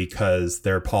Bernie because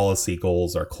their policy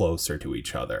goals are closer to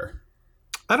each other.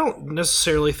 I don't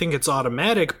necessarily think it's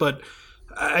automatic, but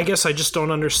I guess I just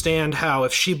don't understand how,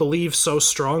 if she believes so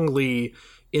strongly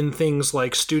in things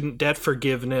like student debt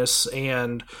forgiveness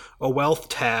and a wealth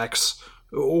tax,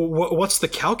 what's the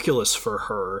calculus for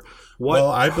her?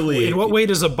 I believe... In what way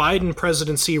does a Biden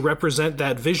presidency represent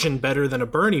that vision better than a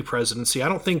Bernie presidency? I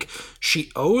don't think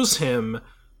she owes him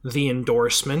the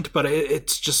endorsement, but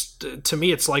it's just, to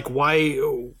me, it's like, why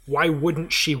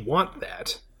wouldn't she want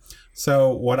that?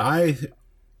 So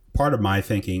part of my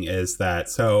thinking is that,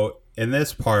 so in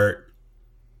this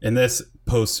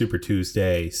post Super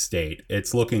Tuesday state,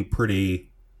 it's looking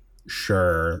pretty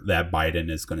sure that Biden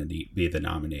is going to be the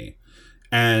nominee.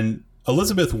 And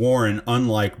Elizabeth Warren,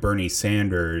 unlike Bernie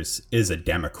Sanders, is a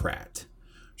Democrat.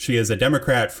 She is a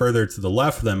Democrat further to the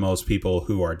left than most people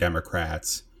who are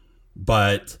Democrats,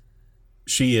 but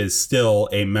she is still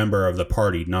a member of the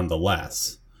party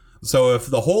nonetheless. So if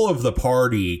the whole of the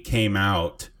party came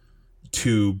out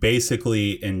to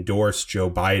basically endorse Joe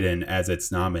Biden as its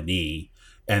nominee,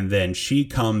 and then she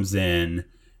comes in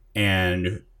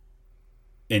and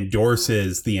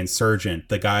endorses the insurgent,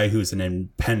 the guy who's an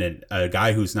independent, a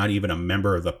guy who's not even a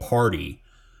member of the party,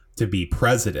 to be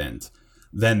president,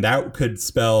 then that could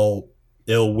spell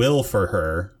ill will for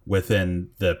her within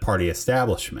the party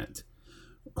establishment.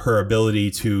 Her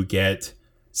ability to get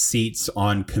seats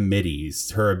on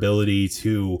committees, her ability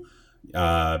to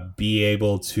be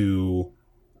able to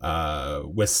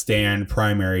withstand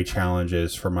primary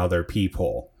challenges from other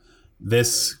people.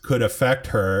 This could affect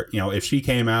her. You know, if she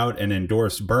came out and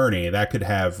endorsed Bernie, that could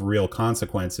have real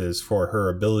consequences for her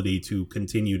ability to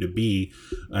continue to be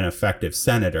an effective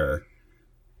senator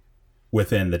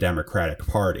within the Democratic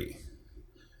Party.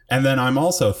 And then I'm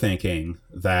also thinking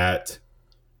that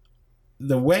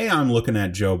the way I'm looking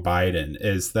at Joe Biden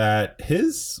is that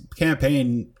his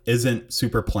campaign isn't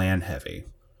super plan heavy.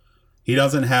 He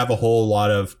doesn't have a whole lot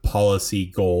of policy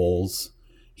goals.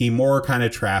 He more kind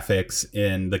of traffics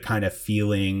in the kind of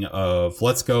feeling of,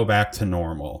 let's go back to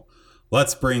normal.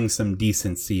 Let's bring some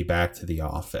decency back to the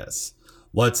office.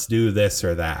 Let's do this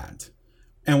or that.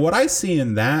 And what I see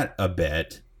in that a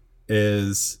bit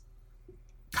is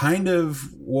kind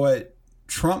of what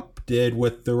Trump did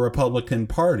with the Republican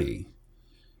Party.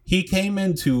 He came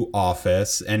into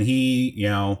office and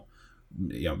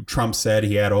Trump said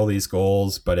he had all these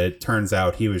goals, but it turns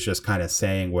out he was just kind of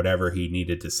saying whatever he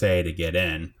needed to say to get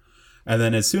in. And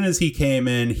then as soon as he came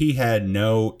in, he had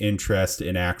no interest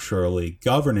in actually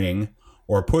governing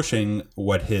or pushing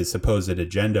what his supposed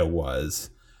agenda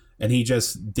was. And he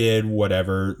just did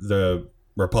whatever the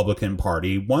Republican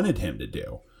Party wanted him to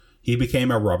do. He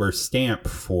became a rubber stamp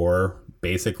for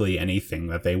basically anything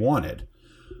that they wanted.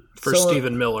 For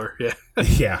Stephen Miller, yeah.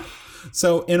 Yeah.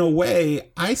 So in a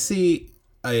way, I see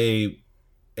a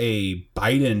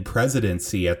Biden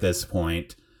presidency at this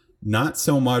point, not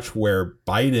so much where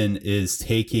Biden is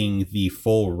taking the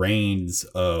full reins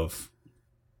of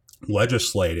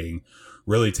legislating,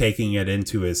 really taking it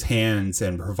into his hands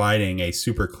and providing a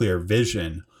super clear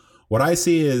vision. What I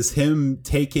see is him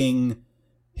taking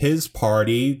his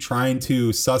party, trying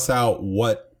to suss out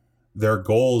what their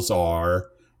goals are,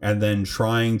 and then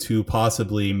trying to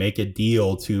possibly make a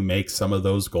deal to make some of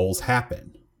those goals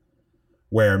happen.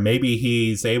 Where maybe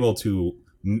he's able to,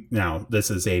 now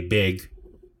this is a big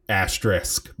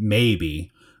asterisk, maybe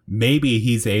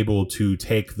he's able to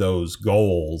take those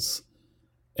goals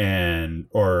and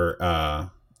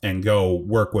go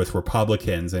work with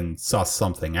Republicans and suss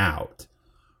something out.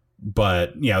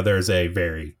 But, there's a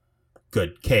very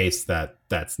good case that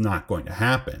that's not going to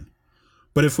happen.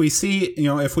 But if we see,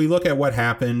 if we look at what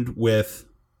happened with,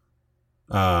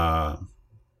 with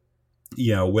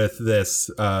this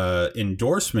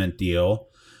endorsement deal,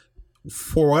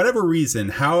 for whatever reason,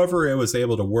 however it was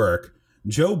able to work,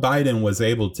 Joe Biden was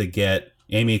able to get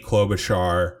Amy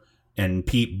Klobuchar and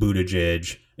Pete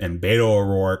Buttigieg and Beto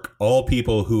O'Rourke, all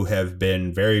people who have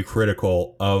been very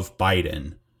critical of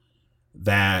Biden,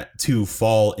 that to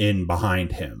fall in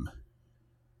behind him,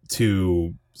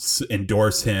 to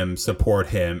endorse him, support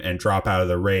him, and drop out of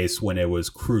the race when it was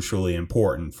crucially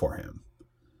important for him.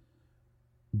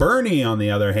 Bernie, on the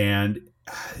other hand,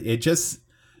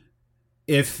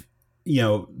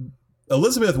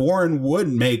 Elizabeth Warren would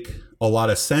make a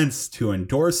lot of sense to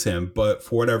endorse him, but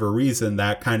for whatever reason,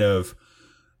 that kind of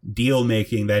deal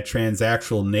making, that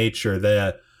transactional nature,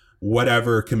 that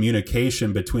whatever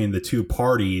communication between the two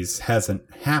parties hasn't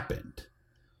happened.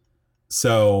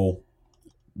 So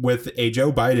with a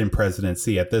Joe Biden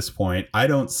presidency at this point, I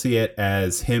don't see it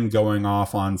as him going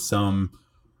off on some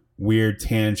weird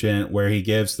tangent where he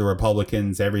gives the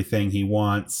Republicans everything he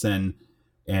wants and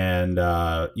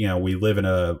we live in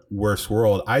a worse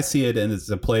world. I see it as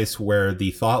a place where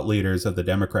the thought leaders of the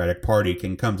Democratic Party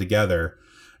can come together,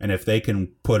 and if they can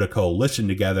put a coalition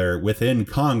together within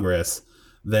Congress,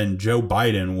 then Joe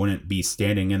Biden wouldn't be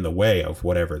standing in the way of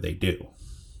whatever they do.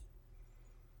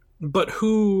 But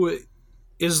who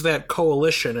is that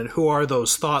coalition, and who are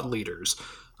those thought leaders?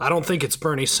 I don't think it's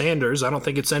Bernie Sanders. I don't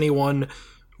think it's anyone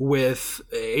with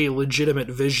a legitimate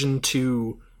vision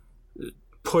to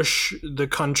push the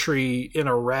country in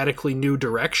a radically new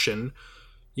direction.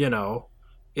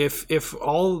 If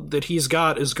all that he's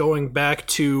got is going back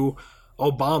to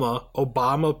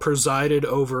Obama presided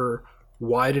over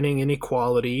widening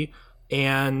inequality,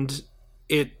 and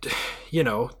it,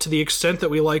 to the extent that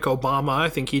we like Obama, I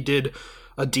think he did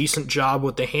a decent job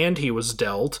with the hand he was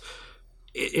dealt.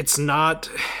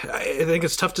 I think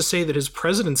it's tough to say that his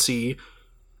presidency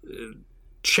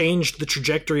changed the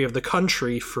trajectory of the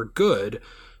country for good.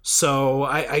 So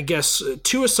I guess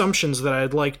two assumptions that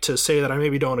I'd like to say that I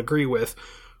maybe don't agree with.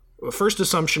 First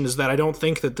assumption is that I don't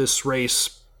think that this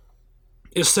race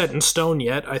is set in stone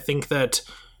yet. I think that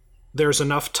there's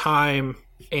enough time,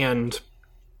 and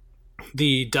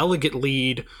the delegate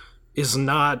lead is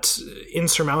not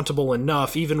insurmountable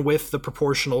enough, even with the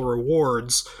proportional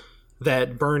rewards,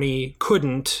 that Bernie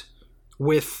couldn't,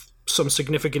 with some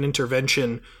significant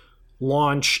intervention,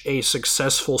 launch a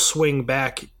successful swing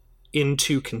back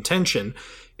into contention.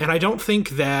 And I don't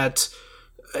think that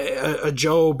a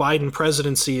Joe Biden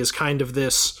presidency is kind of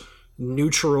this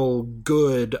neutral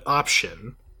good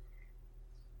option.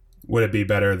 Would it be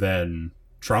better than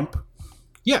Trump?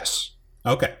 Yes.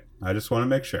 Okay. I just want to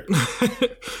make sure.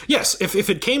 Yes. If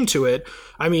it came to it,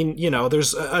 I mean,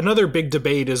 there's another big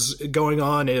debate is going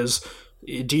on is,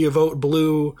 do you vote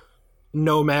blue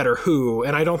no matter who?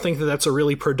 And I don't think that that's a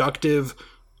really productive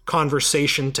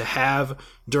conversation to have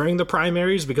during the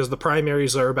primaries, because the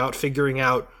primaries are about figuring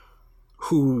out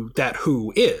who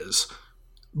is.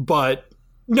 But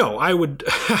no,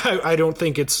 I don't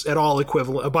think it's at all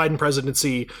equivalent. A Biden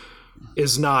presidency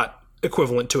is not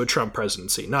equivalent to a Trump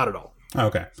presidency. Not at all.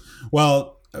 Okay.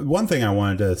 Well, one thing I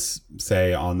wanted to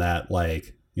say on that,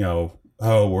 like,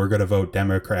 oh, we're going to vote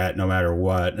Democrat no matter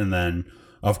what. And then,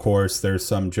 of course, there's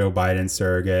some Joe Biden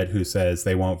surrogate who says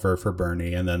they won't vote for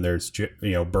Bernie. And then there's,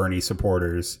 Bernie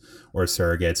supporters or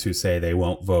surrogates who say they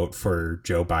won't vote for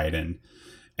Joe Biden.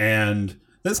 And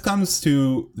this comes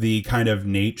to the kind of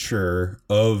nature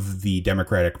of the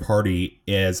Democratic Party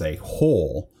as a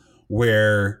whole,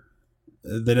 where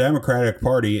the Democratic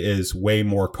Party is way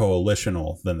more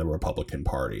coalitional than the Republican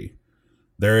Party.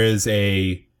 There is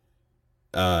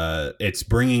it's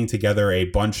bringing together a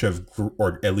bunch of,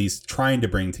 or at least trying to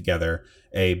bring together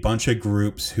a bunch of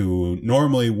groups who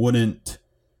normally wouldn't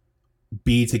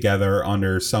be together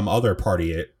under some other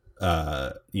party,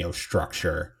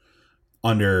 structure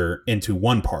into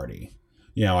one party.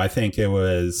 I think it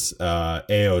was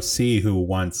AOC who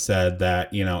once said that,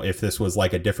 if this was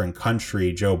like a different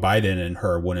country, Joe Biden and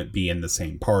her wouldn't be in the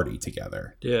same party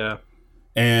together. Yeah.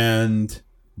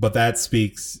 But that's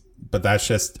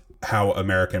just how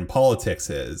American politics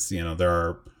is. There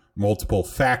are multiple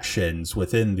factions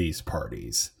within these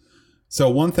parties. So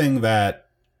one thing that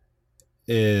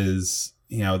is,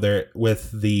 there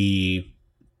with the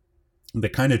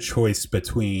kind of choice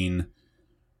between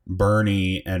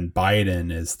Bernie and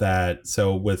Biden is that,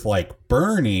 so with like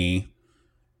Bernie,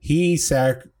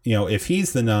 if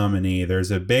he's the nominee, there's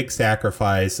a big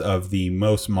sacrifice of the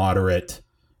most moderate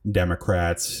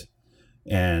Democrats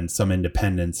and some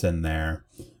independents in there.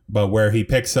 But where he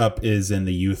picks up is in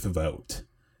the youth vote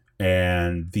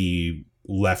and the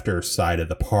lefter side of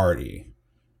the party.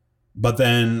 But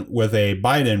then with a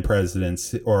Biden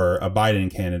presidency or a Biden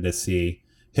candidacy,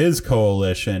 his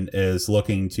coalition is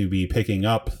looking to be picking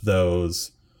up the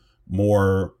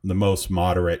most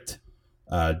moderate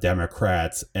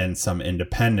Democrats and some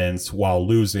independents, while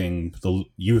losing the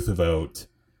youth vote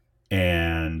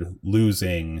and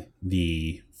losing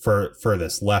the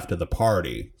furthest left of the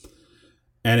party.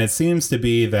 And it seems to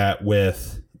be that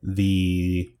with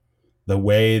the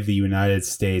way the United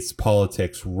States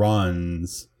politics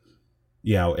runs,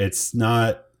 it's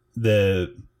not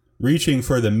the reaching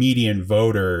for the median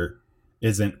voter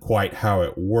isn't quite how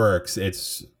it works.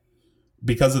 It's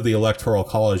because of the Electoral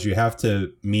College, you have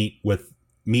to meet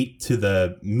to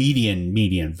the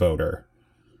median voter.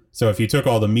 So if you took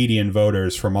all the median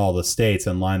voters from all the states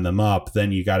and lined them up,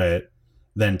 then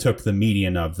then took the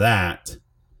median of that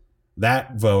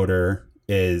voter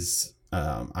is,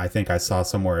 I think I saw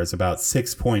somewhere, is about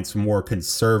 6 points more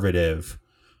conservative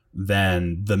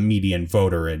than the median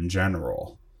voter in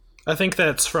general. I think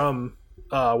that's from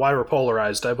Why We're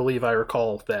Polarized. I believe I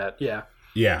recall that. Yeah.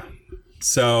 Yeah.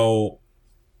 So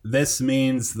this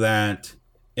means that,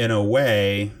 in a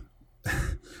way,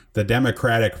 the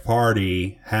Democratic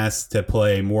Party has to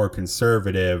play more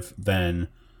conservative than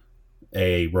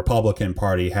a Republican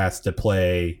Party has to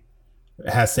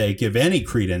give any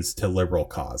credence to liberal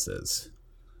causes.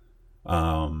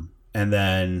 And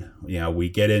then, we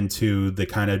get into the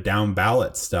kind of down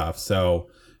ballot stuff. So,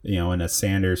 in a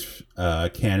Sanders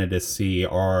candidacy,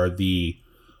 are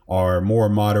more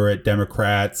moderate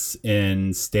Democrats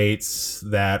in states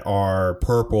that are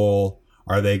purple,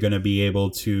 are they going to be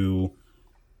able to,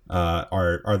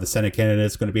 are the Senate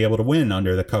candidates going to be able to win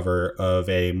under the cover of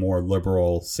a more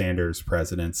liberal Sanders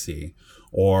presidency?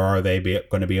 Or are they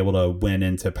going to be able to win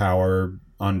into power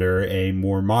under a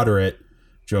more moderate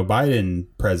Joe Biden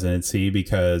presidency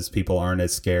because people aren't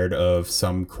as scared of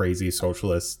some crazy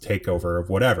socialist takeover of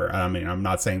whatever? I mean, I'm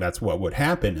not saying that's what would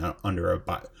happen under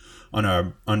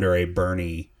a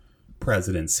Bernie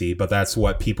presidency, but that's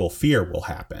what people fear will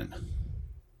happen.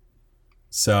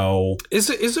 So is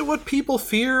it what people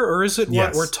fear, or is it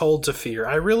what we're told to fear?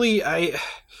 I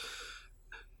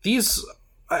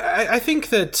think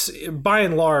that by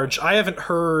and large, I haven't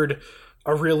heard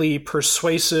a really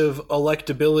persuasive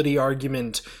electability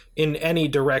argument in any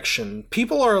direction.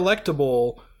 People are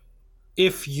electable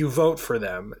if you vote for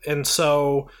them. And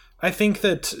so I think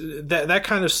that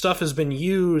kind of stuff has been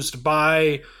used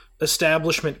by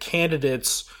establishment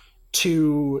candidates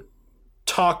to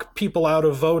talk people out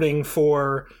of voting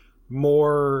for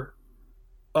more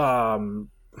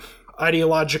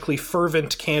ideologically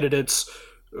fervent candidates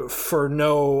for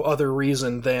no other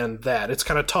reason than that. It's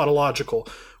kind of tautological.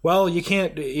 Well, you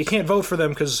can't vote for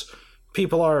them because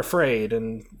people are afraid,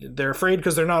 and they're afraid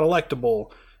because they're not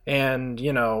electable, and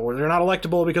they're not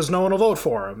electable because no one will vote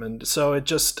for them, and so it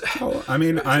just. Oh, I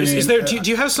mean, do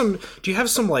you have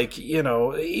some like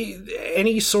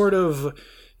any sort of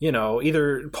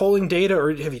either polling data,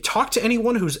 or have you talked to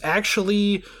anyone who's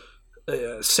actually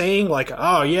saying like,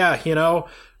 oh yeah,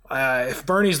 if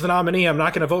Bernie's the nominee, I'm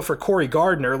not going to vote for Cory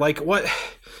Gardner. Like, what?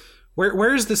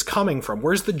 Where is this coming from?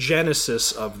 Where's the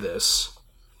genesis of this?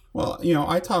 Well,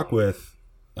 I talk with,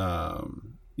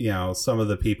 some of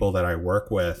the people that I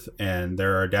work with, and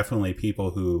there are definitely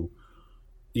people who,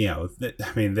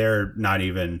 they're not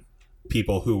even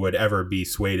people who would ever be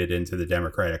swayed into the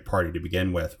Democratic Party to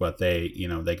begin with, but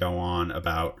they go on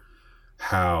about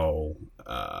how,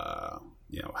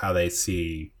 how they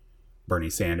see Bernie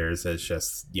Sanders as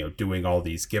just, doing all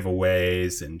these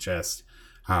giveaways and just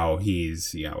how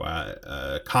he's,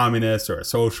 a communist or a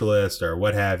socialist or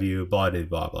what have you, blah, blah,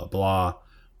 blah, blah, blah.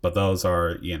 But those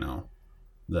are,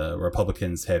 the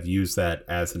Republicans have used that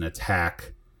as an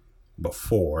attack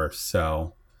before.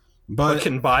 So, but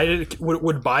can Biden,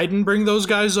 would Biden bring those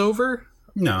guys over?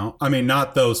 No, I mean,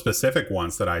 not those specific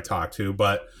ones that I talked to,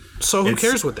 but so who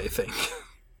cares what they think?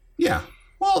 Yeah.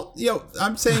 Well,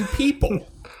 I'm saying people.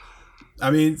 I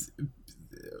mean,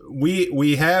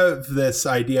 we have this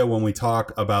idea when we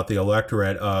talk about the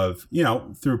electorate of,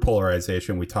 through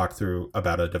polarization, we talk through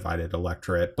about a divided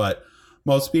electorate. But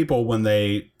most people, when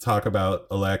they talk about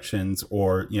elections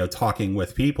or, talking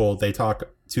with people, they talk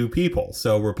to people.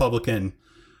 So Republican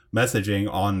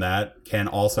messaging on that can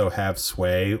also have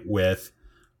sway with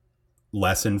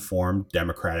less informed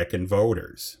Democratic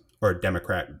voters or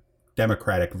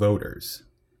Democratic voters.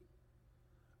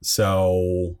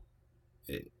 So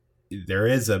there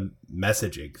is a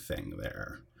messaging thing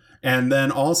there. And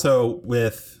then also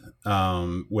with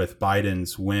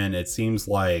Biden's win, it seems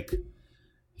like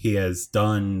he has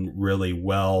done really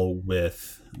well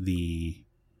with the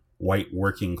white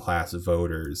working class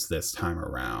voters this time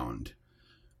around,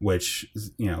 which,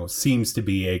 seems to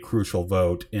be a crucial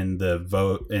vote in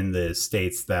the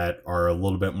states that are a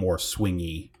little bit more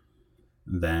swingy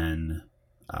than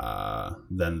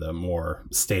the more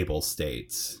stable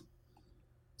states.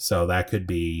 So that could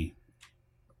be,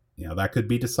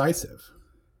 decisive.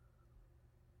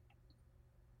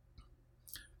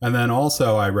 And then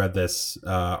also I read this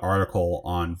article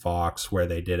on Vox where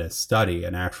they did a study,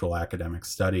 an actual academic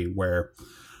study where,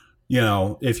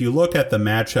 if you look at the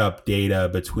matchup data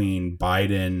between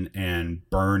Biden and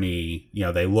Bernie,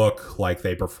 they look like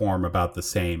they perform about the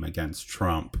same against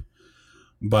Trump.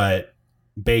 But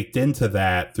baked into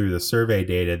that through the survey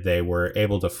data, they were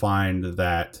able to find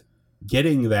that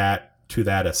getting that to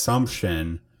that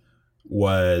assumption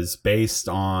was based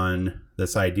on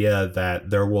this idea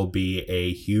that there will be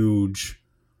a huge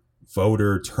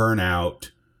voter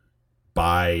turnout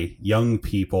by young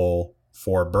people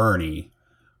for Bernie,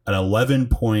 an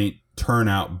 11-point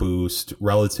turnout boost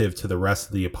relative to the rest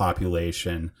of the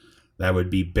population that would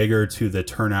be bigger to the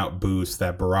turnout boost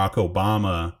that Barack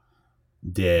Obama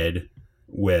did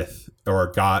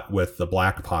got with the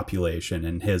black population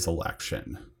in his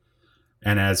election.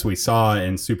 And as we saw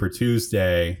in Super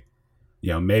Tuesday,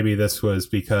 maybe this was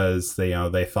because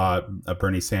they thought a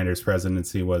Bernie Sanders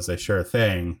presidency was a sure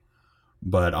thing,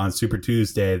 but on Super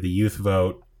Tuesday, the youth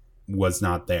vote was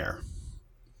not there.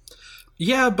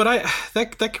 Yeah, but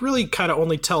that really kind of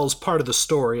only tells part of the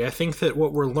story. I think that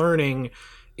what we're learning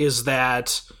is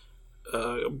that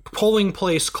polling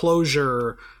place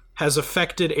closure has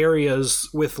affected areas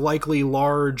with likely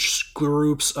large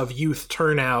groups of youth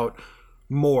turnout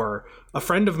more. A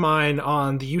friend of mine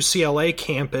on the UCLA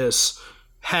campus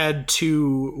had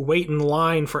to wait in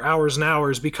line for hours and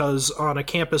hours because on a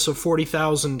campus of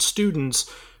 40,000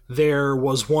 students, there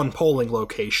was one polling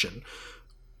location.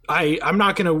 I'm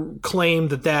not going to claim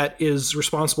that is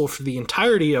responsible for the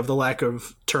entirety of the lack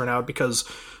of turnout because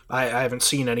I haven't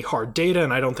seen any hard data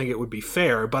and I don't think it would be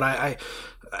fair. But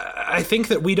I think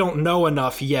that we don't know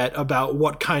enough yet about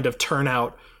what kind of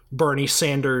turnout Bernie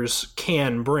Sanders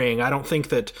can bring. I don't think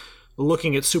that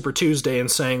looking at Super Tuesday and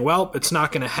saying, well, it's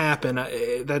not going to happen,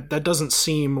 that doesn't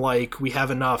seem like we have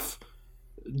enough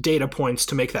data points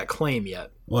to make that claim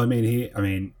yet. Well,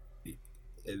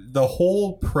 the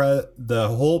whole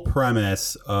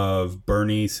premise of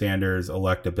Bernie Sanders'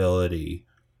 electability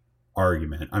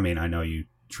argument. I know you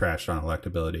trashed on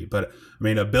electability, but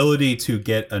ability to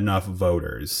get enough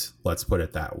voters. Let's put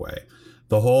it that way.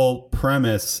 The whole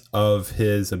premise of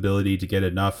his ability to get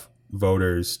enough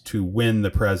voters to win the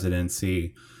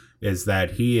presidency is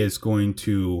that he is going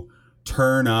to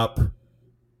turn up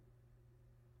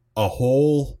a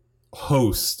whole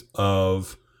host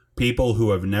of people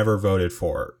who have never voted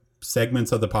for,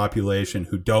 segments of the population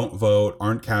who don't vote,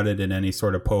 aren't counted in any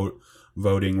sort of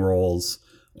voting rolls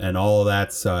and all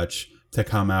that such, to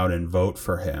come out and vote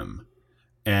for him.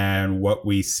 And what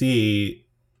we seen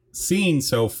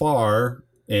so far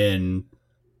in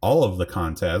all of the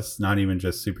contests, not even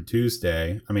just Super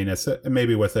Tuesday,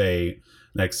 maybe with a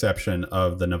an exception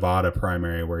of the Nevada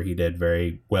primary where he did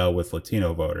very well with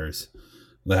Latino voters,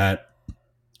 that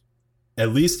at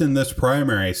least in this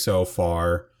primary so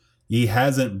far, he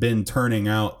hasn't been turning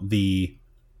out the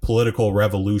political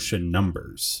revolution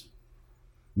numbers.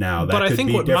 Now, that could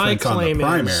be different on the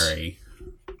primary.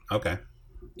 Okay.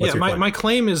 Yeah, my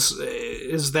claim is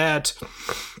that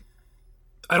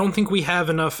I don't think we have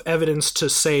enough evidence to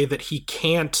say that he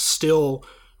can't still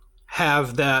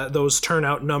have those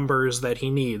turnout numbers that he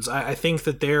needs. I think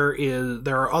that there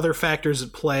are other factors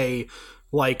at play,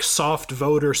 like soft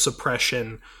voter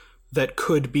suppression, that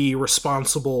could be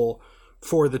responsible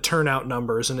for the turnout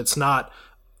numbers, and it's not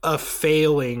a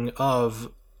failing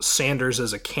of Sanders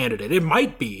as a candidate. It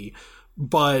might be,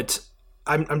 but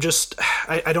I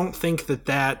don't think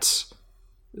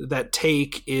that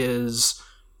take is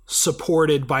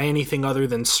supported by anything other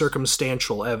than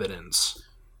circumstantial evidence.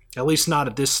 At least not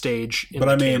at this stage in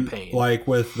the campaign. Like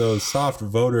with those soft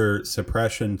voter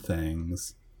suppression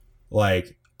things,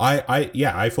 like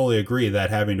I fully agree that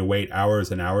having to wait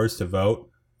hours and hours to vote,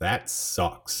 that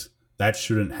sucks. That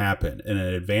shouldn't happen. In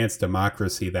an advanced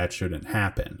democracy, that shouldn't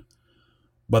happen.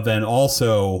 But then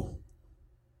also,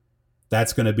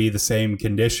 that's going to be the same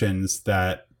conditions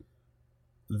that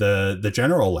the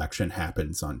general election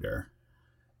happens under.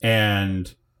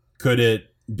 And could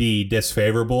it be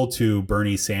disfavorable to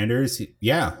Bernie Sanders?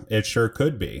 Yeah, it sure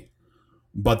could be.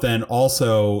 But then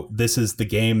also, this is the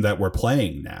game that we're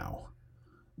playing now.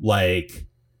 Like,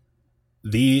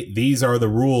 these are the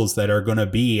rules that are going to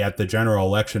be at the general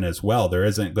election as well. There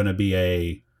isn't going to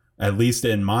be at least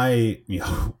in my,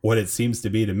 what it seems to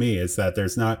be to me is that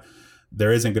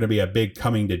there isn't going to be a big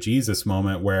coming to Jesus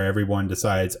moment where everyone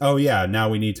decides, oh yeah, now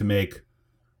we need to make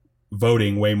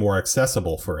voting way more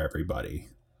accessible for everybody.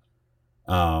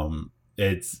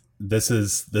 This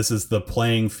is the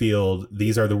playing field.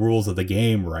 These are the rules of the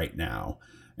game right now.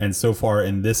 And so far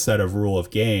in this set of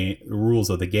rules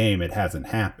of the game, it hasn't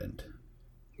happened.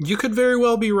 You could very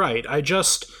well be right. I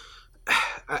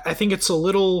think it's a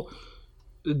little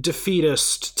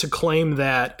defeatist to claim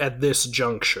that at this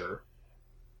juncture.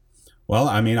 Well,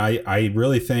 I mean, I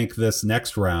really think this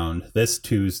next round, this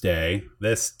Tuesday,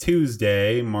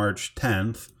 March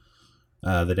 10th,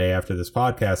 the day after this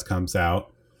podcast comes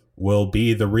out, will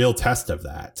be the real test of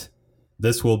that.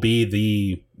 This will be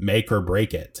the make or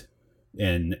break it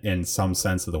in some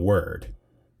sense of the word,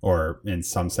 or in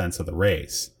some sense of the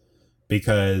race.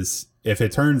 Because if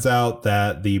it turns out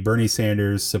that the Bernie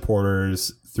Sanders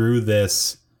supporters through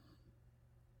this,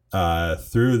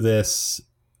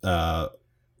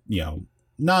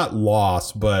 not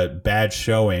loss, but bad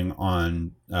showing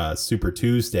on Super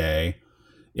Tuesday,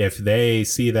 if they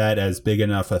see that as big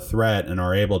enough a threat and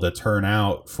are able to turn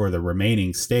out for the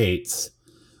remaining states,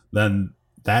 then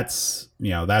that's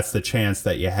the chance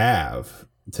that you have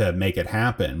to make it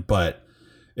happen. But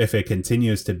if it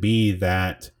continues to be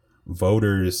that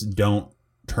voters don't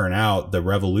turn out, the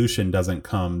revolution doesn't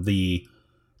come, the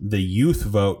youth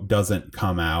vote doesn't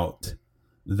come out,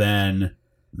 then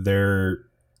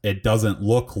it doesn't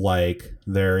look like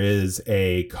there is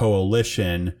a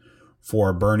coalition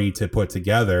for Bernie to put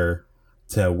together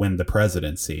to win the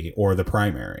presidency or the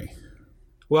primary.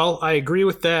 Well, I agree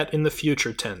with that in the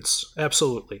future tense.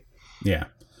 Absolutely. Yeah.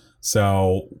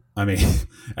 So, I mean,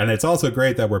 and it's also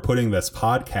great that we're putting this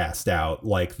podcast out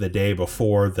like the day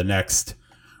before the next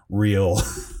real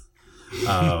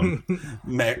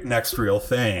next real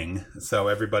thing. So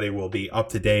everybody will be up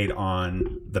to date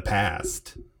on the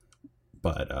past.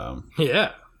 But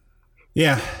yeah,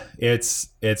 it's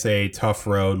a tough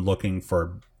road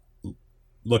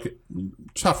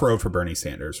tough road for Bernie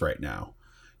Sanders right now.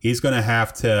 He's going to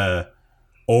have to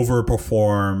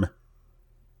overperform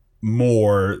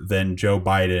more than Joe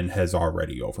Biden has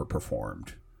already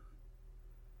overperformed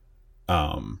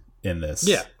in this.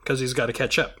 Yeah, because he's got to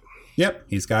catch up. Yep,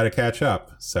 he's got to catch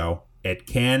up. So it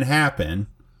can happen.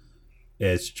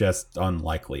 It's just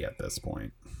unlikely at this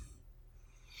point.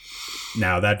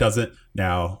 Now,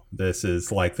 this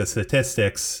is like the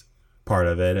statistics part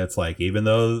of it. It's like, even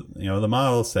though, the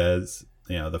model says,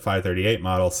 the 538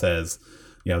 model says,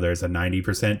 there's a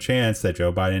 90% chance that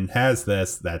Joe Biden has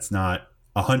this, that's not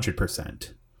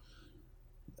 100%.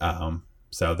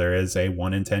 So there is a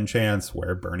 1 in 10 chance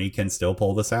where Bernie can still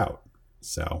pull this out.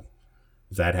 So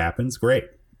if that happens, great.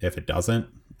 If it doesn't,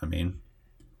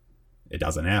 it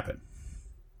doesn't happen.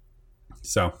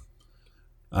 So,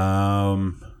 let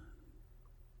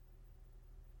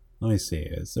me see.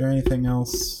 Is there anything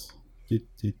else?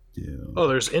 Oh,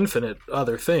 there's infinite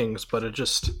other things, but it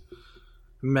just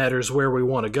matters where we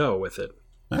want to go with it.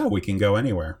 Oh, we can go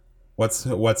anywhere. What's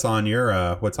on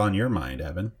your mind,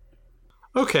 Evan?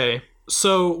 Okay,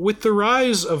 So, with the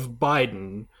rise of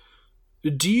Biden,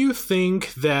 do you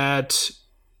think that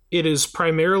it is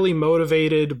primarily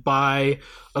motivated by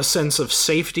a sense of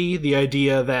safety, the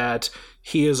idea that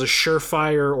he is a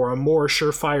surefire or a more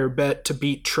surefire bet to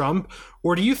beat Trump?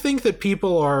 Or do you think that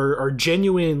people are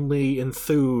genuinely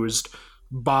enthused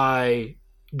by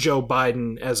Joe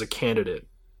Biden as a candidate?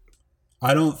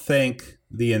 I don't think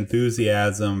the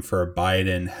enthusiasm for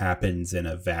Biden happens in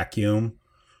a vacuum,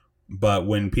 but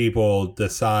when people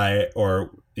decide,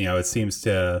 or, it seems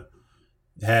to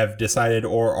have decided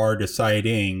or are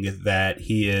deciding that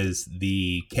he is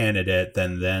the candidate,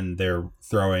 then they're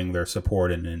throwing their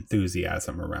support and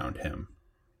enthusiasm around him.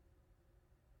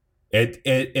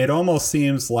 It almost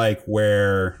seems like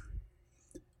where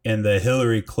in the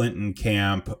Hillary Clinton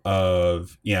camp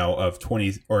of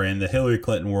 20, or in the Hillary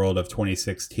Clinton world of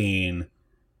 2016,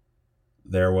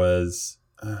 there was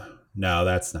no,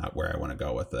 that's not where I want to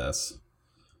go with this.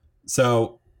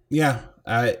 So yeah,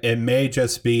 it may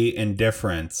just be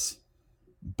indifference,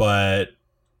 but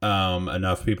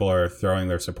enough people are throwing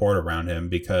their support around him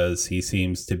because he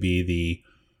seems to be the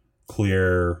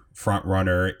clear front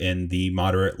runner in the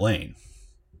moderate lane.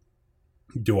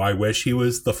 Do I wish he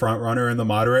was the front runner in the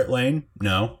moderate lane?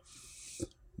 No.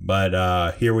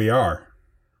 But here we are.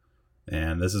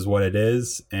 And this is what it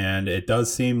is. And it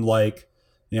does seem like,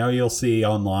 you'll see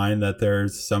online that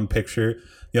there's some picture.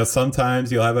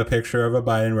 Sometimes you'll have a picture of a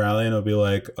Biden rally and it'll be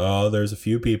like, oh, there's a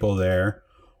few people there.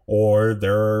 Or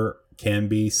there can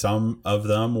be some of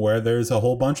them where there's a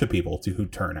whole bunch of people who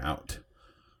turn out.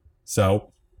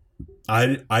 So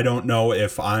I don't know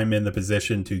if I'm in the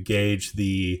position to gauge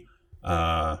the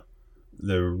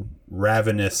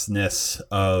ravenousness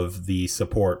of the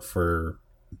support for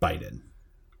Biden.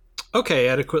 Okay,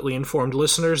 adequately informed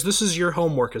listeners, this is your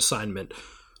homework assignment.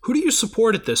 Who do you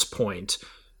support at this point?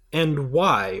 And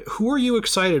why? Who are you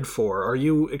excited for? Are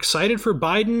you excited for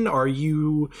Biden? Are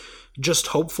you just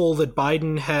hopeful that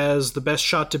Biden has the best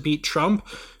shot to beat Trump?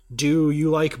 Do you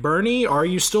like Bernie? Are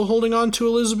you still holding on to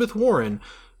Elizabeth Warren?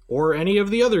 Or any of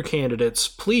the other candidates?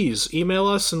 Please email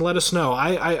us and let us know.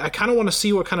 I kind of want to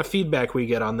see what kind of feedback we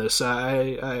get on this.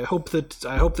 I hope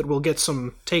that we'll get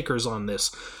some takers on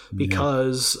this,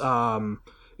 because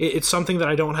it's something that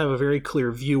I don't have a very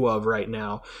clear view of right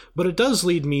now. But it does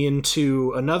lead me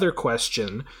into another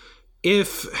question.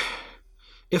 If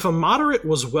a moderate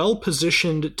was well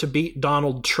positioned to beat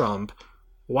Donald Trump,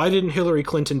 why didn't Hillary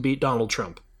Clinton beat Donald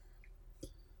Trump?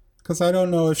 Because I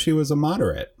don't know if she was a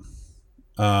moderate.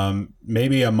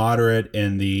 Maybe a moderate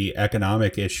in the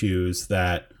economic issues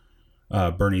that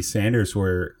Bernie Sanders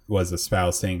was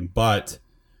espousing, but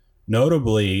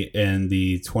notably in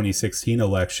the 2016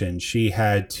 election, she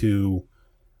had to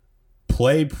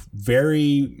play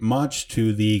very much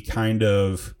to the kind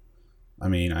of,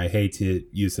 I hate to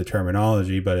use the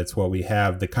terminology, but it's what we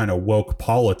have, the kind of woke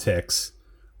politics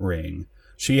ring.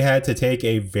 She had to take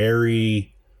a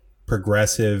very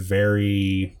progressive,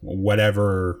 very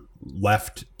whatever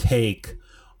left take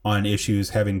on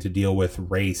issues having to deal with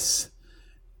race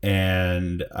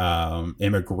and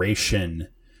immigration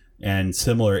and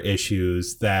similar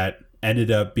issues that ended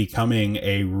up becoming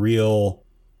a real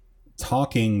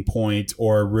talking point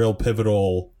or a real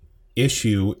pivotal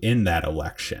issue in that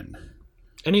election.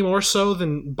 Any more so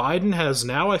than Biden has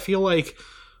now? I feel like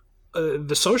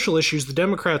the social issues, the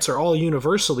Democrats are all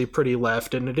universally pretty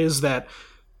left, and it is that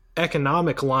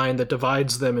economic line that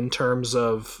divides them in terms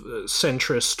of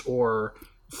centrist or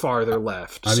farther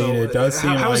left. It does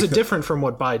seem how is it different from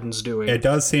what Biden's doing? It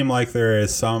does seem like there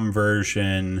is some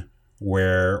version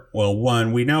where, well,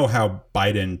 one, we know how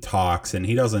Biden talks, and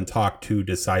he doesn't talk too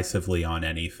decisively on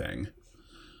anything.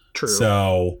 True.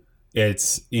 So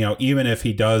it's, even if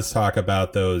he does talk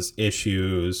about those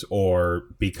issues, or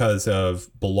because of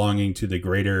belonging to the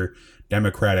greater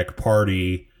Democratic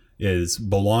Party is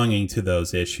belonging to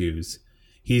those issues,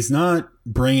 he's not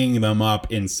bringing them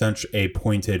up in such a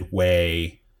pointed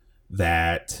way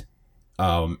that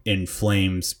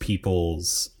inflames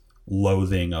people's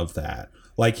loathing of that.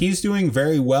 Like, he's doing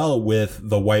very well with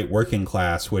the white working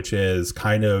class, which is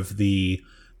kind of the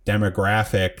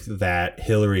demographic that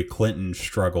Hillary Clinton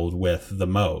struggled with the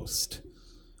most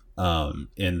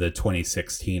in the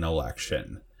 2016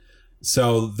 election.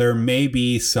 So there may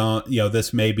be some,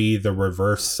 this may be the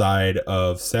reverse side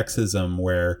of sexism,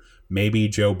 where maybe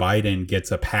Joe Biden gets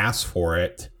a pass for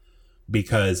it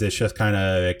because it's just kind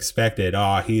of expected.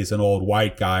 Oh, he's an old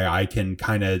white guy. I can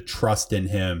kind of trust in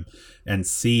him and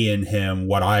see in him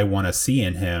what I want to see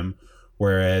in him.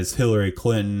 Whereas Hillary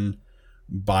Clinton,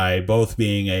 by both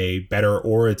being a better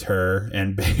orator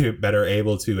and better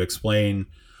able to explain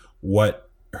what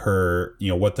her,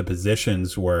 what the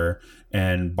positions were,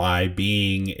 and by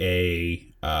being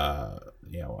a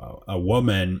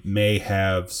woman may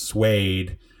have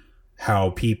swayed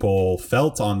how people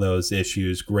felt on those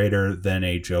issues greater than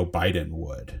a Joe Biden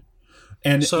would.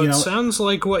 And so it sounds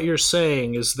like what you're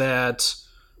saying is that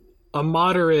a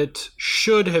moderate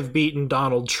should have beaten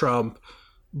Donald Trump,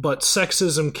 but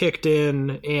sexism kicked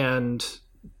in and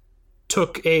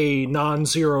took a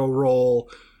non-zero role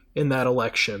in that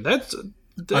election. That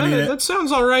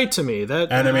sounds all right to me.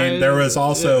 There was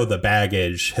also the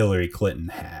baggage Hillary Clinton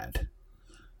had.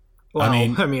 Well,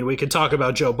 we could talk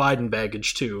about Joe Biden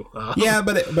baggage too. Yeah,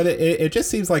 but it just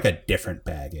seems like a different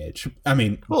baggage.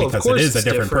 Because it is a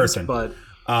different person. But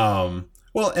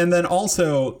and then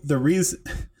also the reason.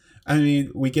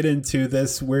 We get into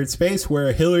this weird space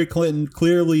where Hillary Clinton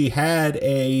clearly had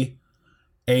in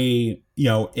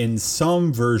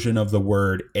some version of the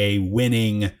word, a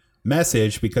winning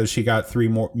message because she got 3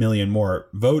 million more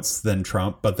votes than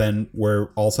Trump. But then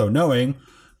we're also knowing,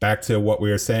 back to what we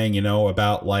were saying,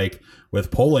 about like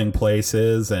with polling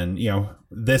places and,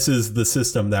 this is the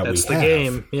system that we have. That's the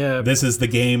game. Yeah. This is the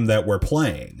game that we're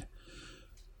playing.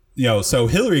 So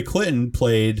Hillary Clinton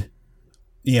played,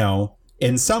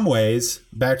 in some ways,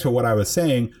 back to what I was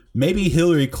saying, maybe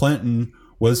Hillary Clinton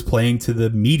was playing to the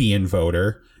median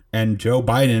voter and Joe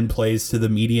Biden plays to the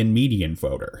median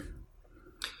voter.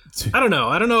 I don't know.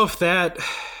 I don't know if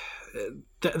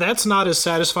that's not as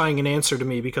satisfying an answer to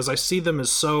me because I see them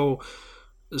as so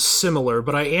similar,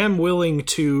 but I am willing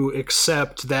to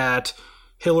accept that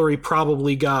Hillary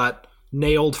probably got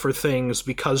nailed for things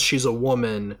because she's a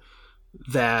woman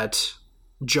that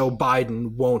Joe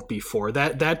Biden won't be for.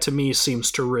 That to me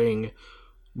seems to ring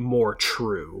more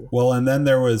true. Well, and then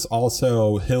there was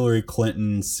also Hillary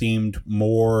Clinton seemed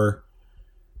more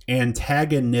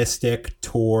antagonistic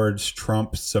towards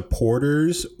Trump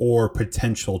supporters or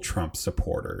potential Trump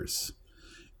supporters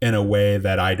in a way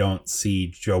that I don't see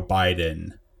Joe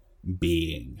Biden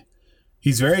being.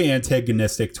 He's very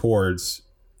antagonistic towards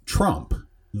Trump,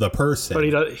 the person.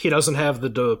 But he doesn't have the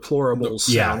deplorable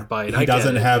soundbite. He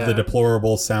doesn't have the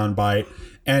deplorable soundbite.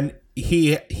 And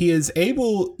he is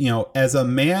able, as a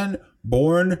man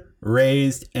born,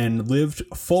 raised, and lived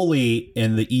fully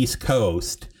in the East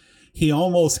Coast, he's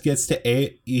almost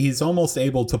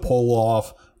able to pull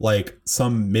off like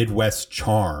some Midwest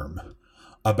charm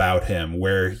about him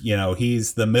where,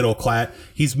 he's the middle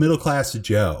class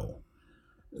Joe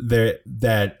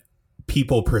that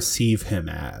people perceive him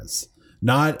as.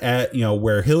 Not at,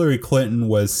 where Hillary Clinton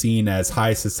was seen as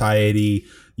high society,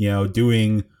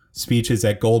 doing speeches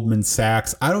at Goldman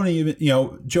Sachs. I don't even,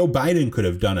 Joe Biden could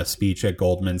have done a speech at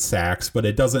Goldman Sachs, but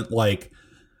it doesn't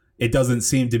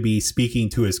seem to be speaking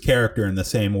to his character in the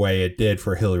same way it did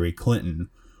for Hillary Clinton.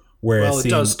 Where it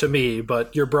does to me,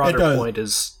 but your broader point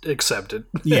is accepted.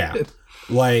 Yeah.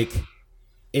 Like,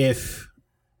 if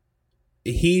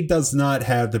he does not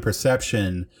have the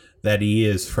perception that he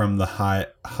is from the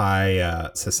high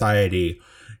society,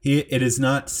 it is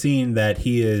not seen that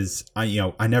he is,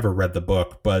 I never read the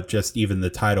book, but just even the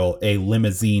title, a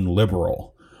limousine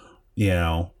liberal. He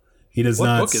does what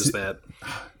not. What book is that?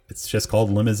 It's just called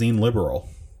Limousine Liberal.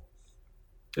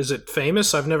 Is it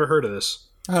famous? I've never heard of this.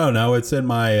 I don't know. It's in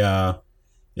my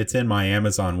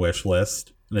Amazon wish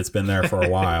list, and it's been there for a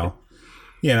while.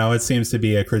 It seems to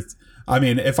be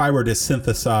if I were to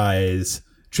synthesize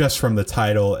just from the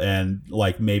title and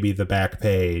like maybe the back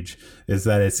page, is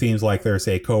that it seems like there's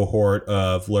a cohort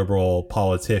of liberal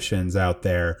politicians out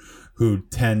there who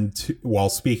tend to, while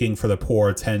speaking for the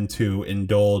poor, tend to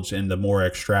indulge in the more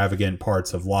extravagant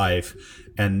parts of life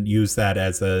and use that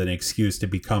as an excuse to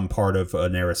become part of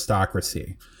an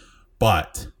aristocracy.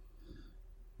 But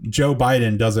Joe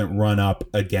Biden doesn't run up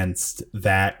against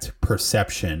that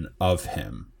perception of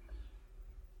him.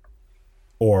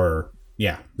 Or,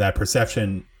 that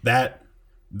perception,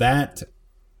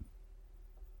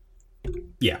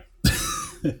 yeah.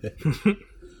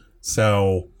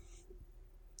 So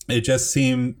it just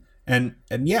seemed, and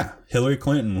Hillary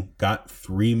Clinton got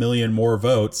 3 million more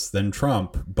votes than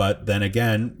Trump. But then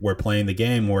again, we're playing the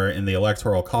game where in the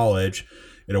Electoral College,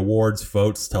 it awards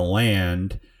votes to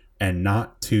land and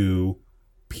not to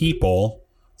people.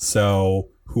 So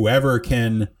whoever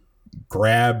can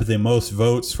grab the most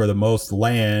votes for the most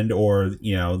land, or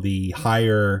the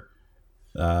higher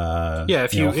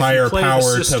if you play power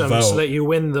the system to vote, so that you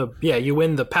win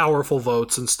the powerful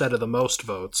votes instead of the most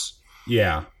votes.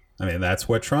 Yeah, that's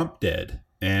what Trump did,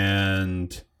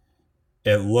 and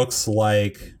it looks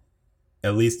like,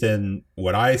 at least in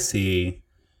what I see,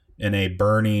 in a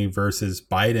Bernie versus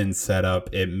Biden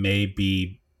setup, it may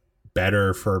be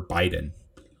better for Biden.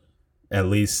 At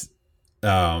least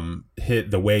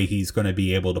hit the way he's going to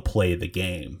be able to play the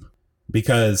game.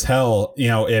 Because hell,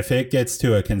 if it gets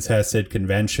to a contested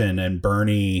convention and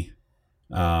Bernie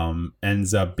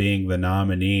ends up being the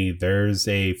nominee, there's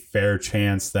a fair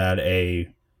chance that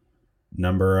a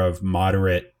number of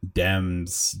moderate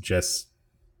Dems just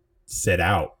sit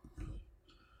out.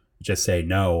 Just say,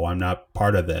 no, I'm not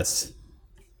part of this.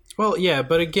 Well, yeah,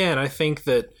 but again, I think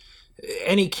that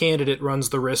any candidate runs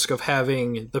the risk of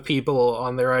having the people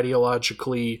on their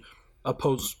ideologically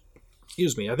opposed...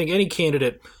 Excuse me. I think any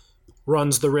candidate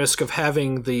runs the risk of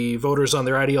having the voters on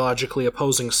their ideologically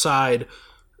opposing side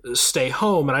stay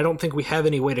home, and I don't think we have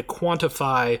any way to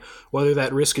quantify whether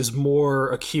that risk is more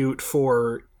acute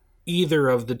for either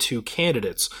of the two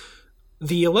candidates.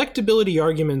 The electability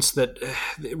arguments that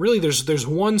really there's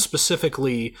one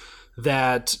specifically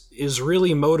that is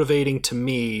really motivating to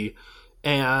me,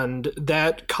 and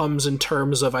that comes in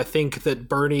terms of I think that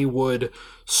Bernie would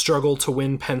struggle to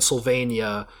win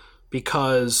Pennsylvania,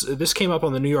 because this came up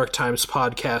on the New York Times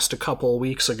podcast a couple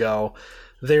weeks ago.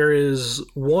 There is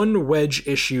one wedge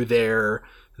issue there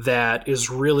that is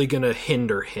really going to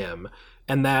hinder him,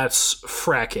 and that's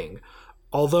fracking.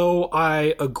 Although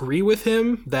I agree with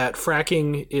him that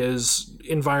fracking is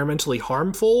environmentally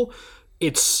harmful,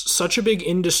 it's such a big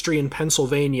industry in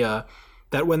Pennsylvania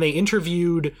that when they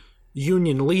interviewed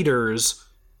union leaders,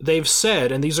 they've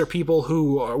said, and these are people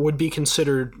who would be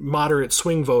considered moderate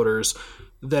swing voters,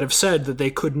 that have said that they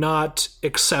could not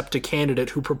accept a candidate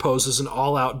who proposes an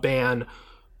all-out ban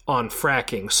on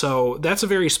fracking. So that's a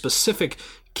very specific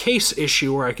case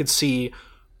issue where I could see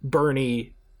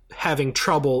Bernie having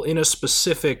trouble in a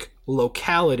specific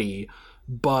locality.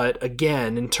 But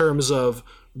again, in terms of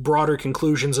broader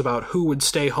conclusions about who would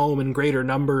stay home in greater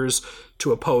numbers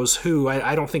to oppose who,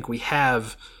 I don't think we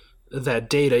have that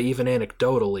data, even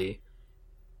anecdotally.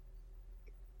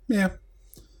 Yeah.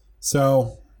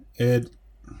 So it's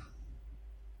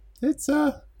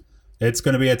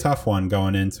going to be a tough one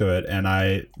going into it, and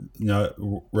I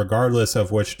regardless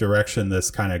of which direction this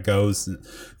kind of goes,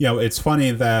 it's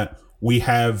funny that we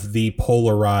have the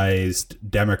polarized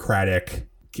Democratic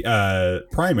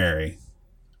primary.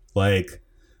 Like,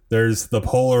 there's the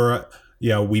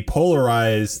we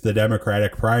polarize the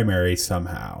Democratic primary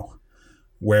somehow,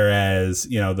 whereas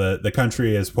the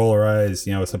country is polarized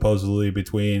supposedly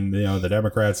between the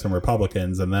Democrats and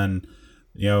Republicans, and then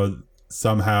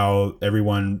somehow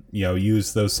everyone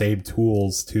use those same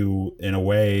tools to, in a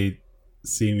way,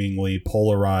 seemingly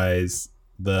polarize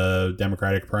the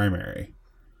Democratic primary.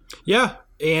 Yeah,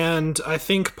 and I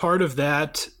think part of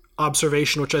that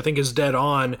observation, which I think is dead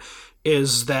on,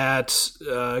 is that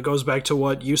goes back to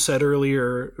what you said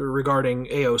earlier regarding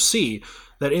AOC,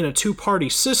 that in a two-party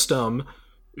system,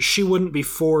 she wouldn't be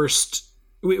forced,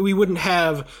 we wouldn't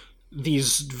have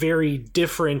these very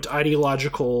different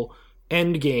ideological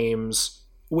end games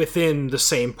within the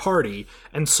same party.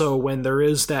 And so when there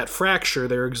is that fracture,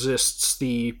 there exists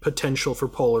the potential for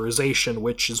polarization,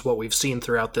 which is what we've seen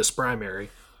throughout this primary.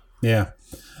 Yeah.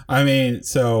 I mean,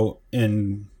 so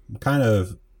in kind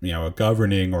of, a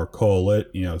governing or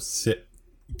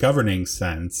governing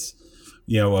sense,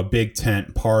 a big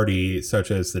tent party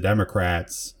such as the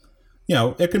Democrats,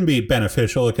 it can be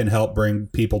beneficial. It can help bring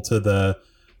people to the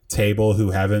table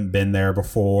who haven't been there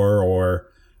before, or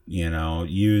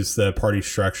use the party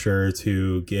structure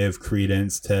to give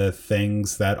credence to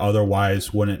things that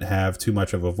otherwise wouldn't have too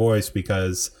much of a voice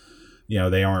because,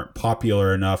 they aren't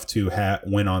popular enough to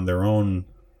win on their own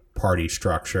party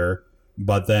structure.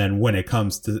 But then when it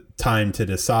comes to time to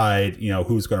decide,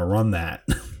 who's going to run that,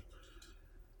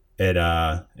 it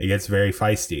gets very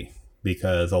feisty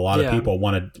because a lot of people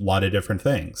want a lot of different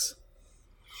things.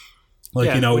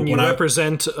 Like, when you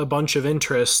represent a bunch of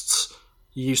interests,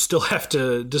 you still have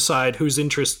to decide whose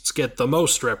interests get the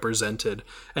most represented,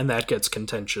 and that gets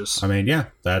contentious. I mean, yeah,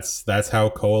 that's how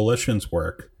coalitions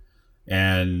work.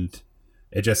 And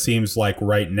it just seems like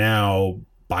right now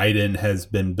Biden has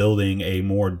been building a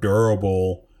more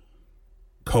durable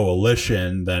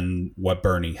coalition than what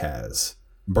Bernie has.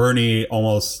 Bernie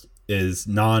almost is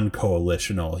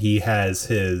non-coalitional. He has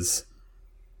his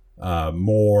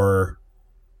more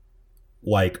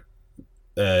like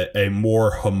a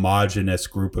more homogenous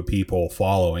group of people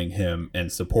following him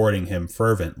and supporting him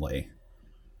fervently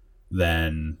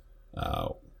than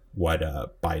what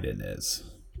Biden is,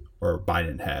 or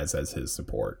Biden has as his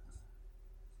support.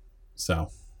 So,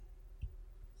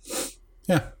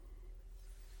 yeah,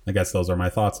 I guess those are my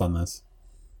thoughts on this.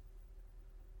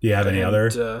 Do you have any other?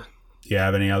 Do you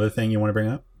have any other thing you want to bring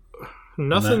up?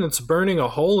 Nothing that's burning a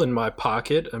hole in my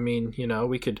pocket. I mean,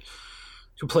 we could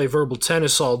Could play verbal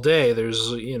tennis all day.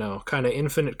 There's, kind of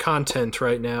infinite content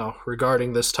right now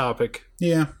regarding this topic.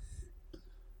 Yeah.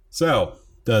 So,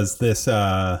 does this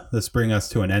bring us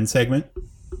to an end segment?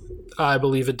 I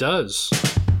believe it does.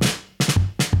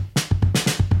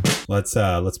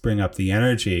 Let's bring up the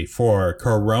energy for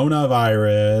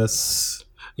coronavirus.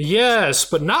 Yes,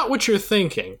 but not what you're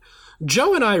thinking.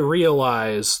 Joe and I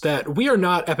realize that we are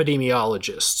not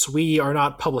epidemiologists, we are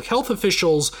not public health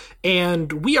officials,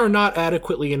 and we are not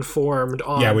adequately informed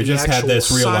on the actual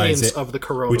science of the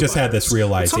coronavirus. We just had this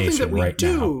realization right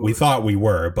now. We thought we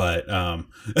were, but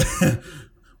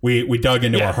we dug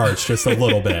into our hearts just a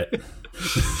little bit.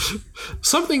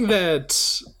 Something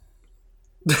that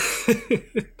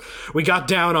we got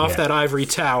down off that ivory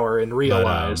tower and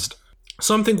realized.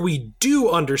 Something we do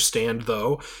understand,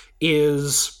 though,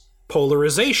 is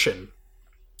polarization.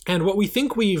 And what we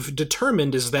think we've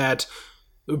determined is that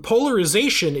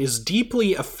polarization is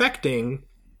deeply affecting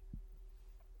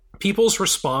people's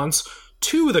response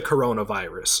to the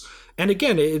coronavirus. And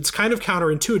again, it's kind of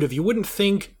counterintuitive. You wouldn't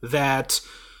think that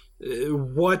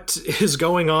what is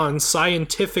going on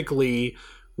scientifically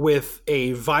with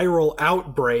a viral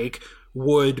outbreak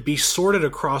would be sorted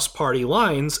across party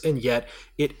lines, and yet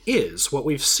it is. What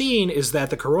we've seen is that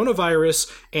the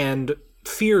coronavirus and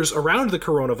fears around the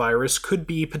coronavirus could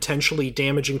be potentially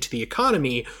damaging to the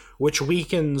economy, which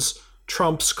weakens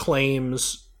Trump's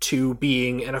claims to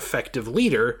being an effective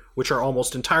leader, which are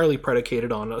almost entirely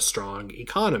predicated on a strong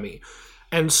economy.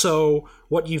 And so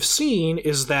what you've seen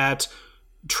is that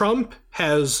Trump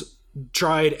has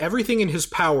tried everything in his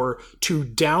power to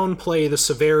downplay the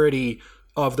severity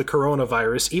of the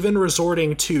coronavirus, even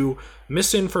resorting to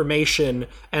misinformation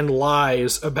and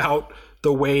lies about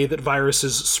the way that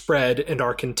viruses spread and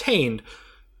are contained,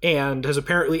 and has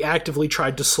apparently actively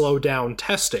tried to slow down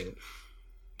testing.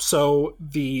 So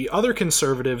the other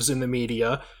conservatives in the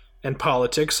media and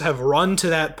politics have run to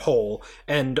that poll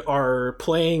and are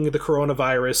playing the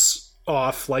coronavirus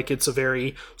off like it's a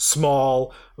very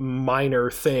small,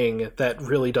 minor thing that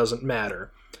really doesn't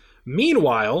matter.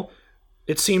 Meanwhile,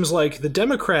 it seems like the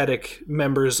Democratic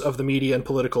members of the media and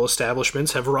political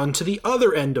establishments have run to the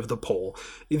other end of the poll.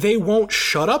 They won't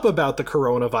shut up about the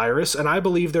coronavirus, and I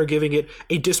believe they're giving it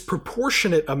a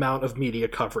disproportionate amount of media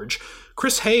coverage.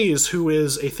 Chris Hayes, who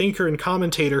is a thinker and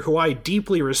commentator who I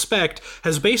deeply respect,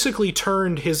 has basically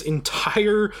turned his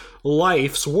entire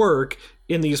life's work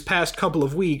in these past couple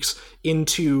of weeks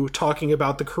into talking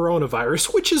about the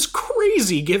coronavirus, which is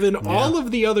crazy given all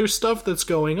of the other stuff that's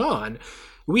going on.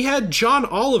 We had John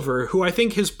Oliver, who I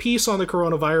think his piece on the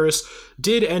coronavirus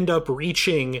did end up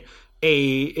reaching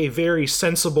a very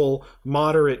sensible,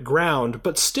 moderate ground,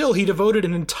 but still he devoted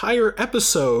an entire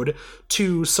episode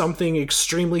to something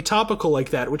extremely topical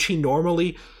like that, which he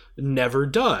normally never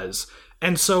does.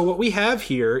 And so what we have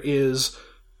here is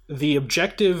the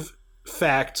objective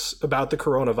facts about the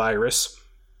coronavirus.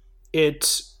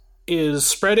 It is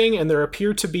spreading, and there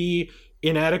appear to be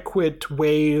inadequate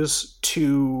ways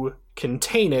to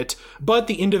contain it, but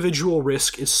the individual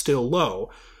risk is still low.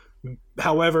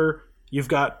 However, you've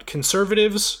got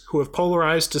conservatives who have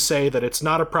polarized to say that it's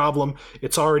not a problem,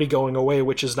 it's already going away,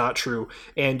 which is not true.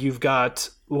 And you've got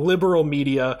liberal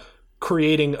media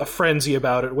creating a frenzy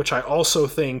about it, which I also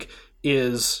think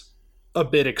is a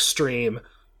bit extreme.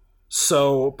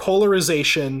 So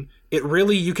polarization,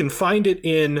 you can find it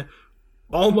in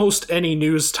almost any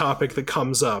news topic that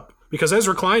comes up. Because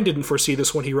Ezra Klein didn't foresee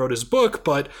this when he wrote his book,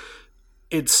 but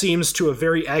it seems to have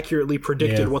very accurately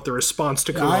predicted what the response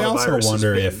to coronavirus has been. I also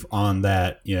wonder if on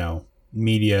that,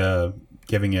 media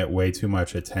giving it way too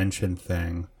much attention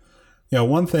thing,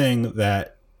 one thing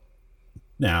that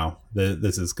now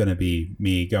this is going to be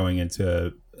me going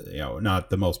into, not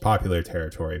the most popular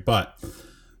territory, but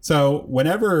so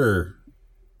whenever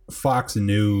Fox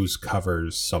News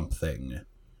covers something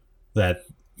that,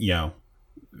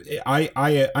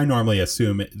 I normally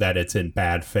assume that it's in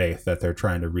bad faith that they're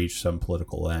trying to reach some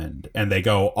political end, and they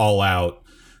go all out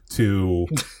to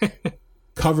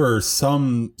cover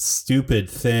some stupid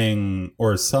thing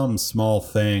or some small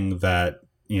thing that,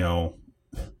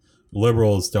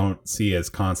 liberals don't see as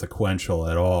consequential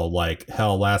at all. Like,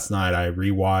 hell, last night I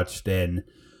rewatched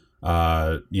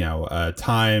a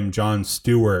time Jon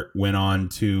Stewart went on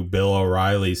to Bill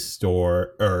O'Reilly's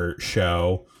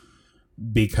show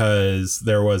because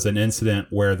there was an incident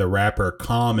where the rapper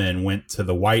Common went to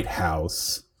the White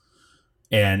House,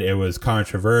 and it was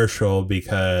controversial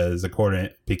because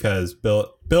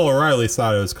Bill O'Reilly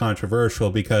thought it was controversial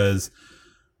because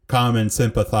Common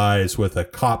sympathized with a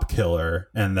cop killer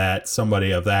and that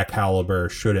somebody of that caliber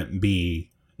shouldn't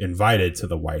be invited to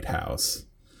the White House.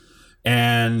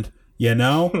 And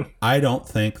I don't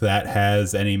think that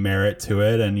has any merit to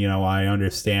it. And, I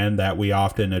understand that we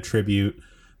often attribute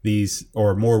these,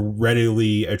 or more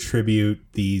readily attribute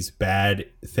these bad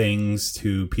things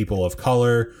to people of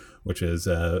color, which is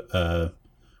a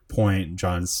point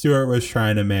Jon Stewart was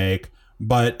trying to make.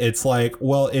 But it's like,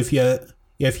 well, if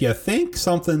you think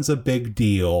something's a big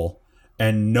deal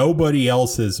and nobody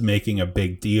else is making a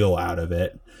big deal out of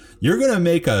it, you're going to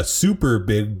make a super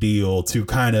big deal to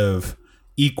kind of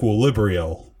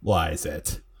equilibrialize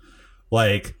it.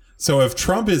 Like, so if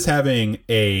Trump is having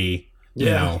if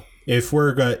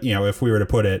we were to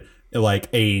put it like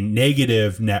a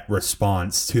negative net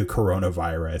response to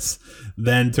coronavirus,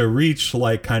 then to reach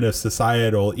like kind of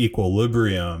societal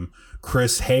equilibrium,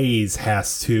 Chris Hayes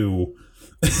has to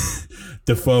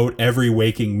devote every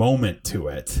waking moment to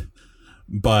it.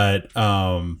 But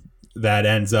that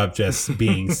ends up just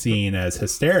being seen as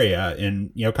hysteria in,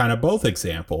 kind of both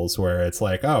examples, where it's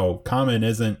like, oh, Common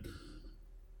isn't,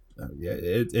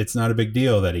 it's not a big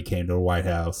deal that he came to the White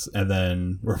House. And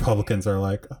then Republicans are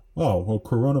like, oh, well,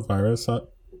 coronavirus,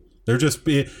 they're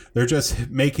just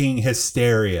making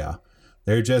hysteria.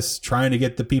 They're just trying to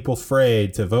get the people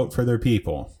afraid to vote for their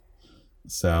people.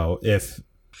 So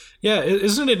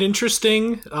isn't it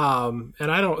interesting? And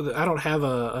I don't have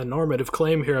a normative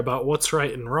claim here about what's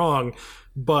right and wrong,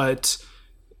 but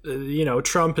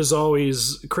Trump is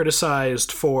always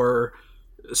criticized for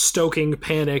stoking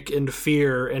panic and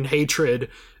fear and hatred,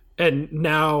 and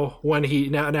now when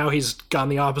now he's gone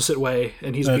the opposite way,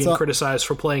 and he's being criticized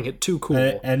for playing it too cool.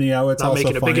 And it's not also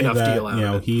making a big enough deal out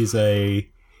of it. He's a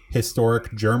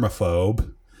historic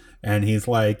germaphobe, and he's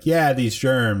like, yeah, these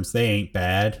germs, they ain't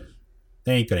bad.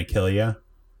 They ain't gonna kill you.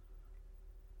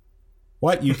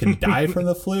 What? You can die from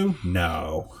the flu?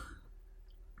 No.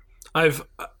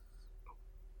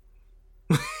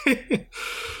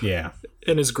 Yeah.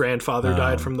 And his grandfather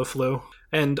died from the flu.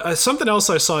 And something else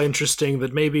I saw interesting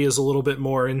that maybe is a little bit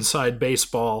more inside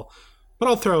baseball, but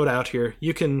I'll throw it out here.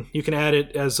 You can add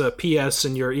it as a PS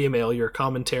in your email, your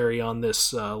commentary on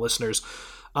this, listeners.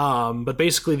 But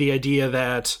basically the idea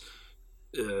that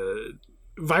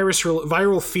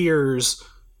viral fears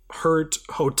hurt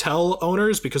hotel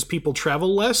owners because people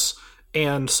travel less,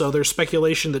 and so there's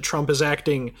speculation that Trump is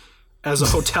acting as a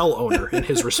hotel owner in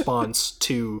his response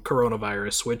to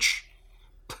coronavirus, which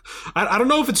I don't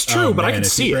know if it's true, but I can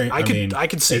see it. I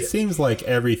can see it. It seems like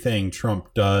everything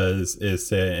Trump does is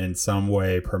to in some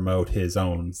way promote his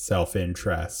own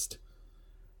self-interest.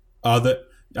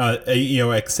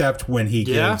 Except when he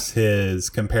gives his,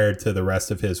 compared to the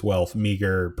rest of his wealth,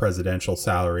 meager presidential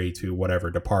salary to whatever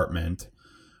department.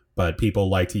 But people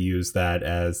like to use that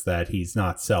as that he's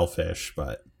not selfish,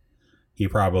 but he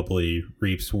probably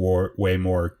reaps way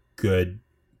more good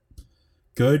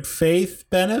faith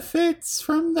benefits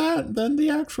from that than the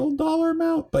actual dollar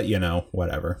amount. But,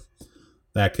 whatever.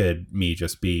 That could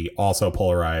just be also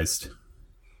polarized.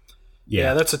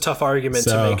 Yeah, that's a tough argument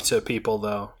to make to people,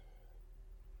 though.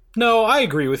 No, I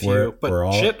agree with you, but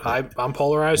I'm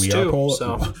polarized too.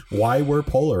 So why we're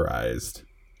polarized?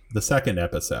 The second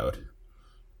episode.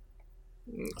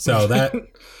 So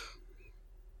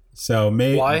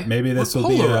maybe this will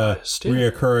be a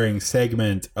reoccurring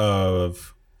segment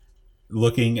of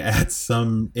looking at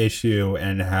some issue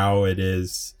and how it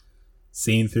is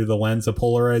seen through the lens of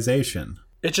polarization.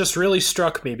 It just really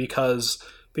struck me because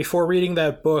before reading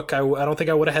that book, I don't think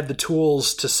I would have had the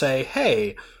tools to say,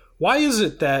 hey, why is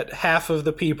it that half of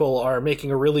the people are making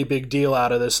a really big deal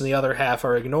out of this and the other half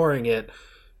are ignoring it?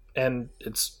 And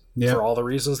it's for all the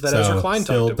reasons that Ezra Klein talked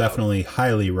about. Still definitely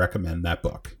highly recommend that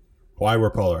book, Why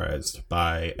We're Polarized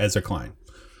by Ezra Klein.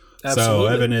 Absolutely.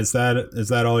 So, Evan, is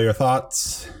that all your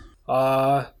thoughts?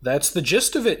 That's the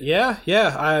gist of it. Yeah.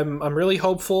 I'm really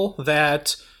hopeful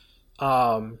that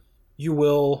you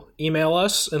will email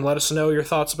us and let us know your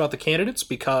thoughts about the candidates,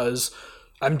 because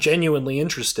I'm genuinely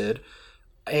interested.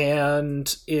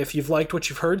 And if you've liked what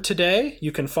you've heard today,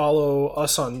 you can follow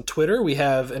us on Twitter. We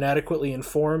have an Adequately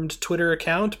Informed Twitter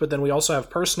account, but then we also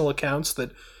have personal accounts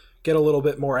that get a little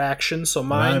bit more action. So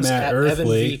mine's at Evan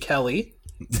V. Kelly.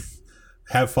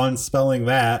 Have fun spelling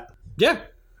that. Yeah.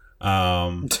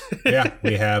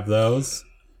 We have those.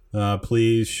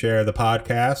 Please share the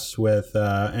podcast with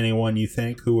anyone you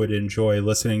think who would enjoy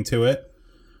listening to it.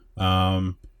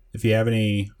 If you have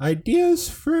any ideas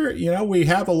for, we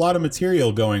have a lot of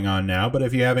material going on now, but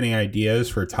if you have any ideas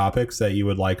for topics that you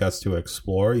would like us to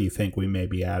explore, you think we may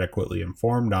be adequately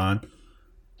informed on,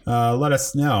 let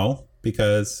us know,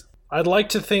 because I'd like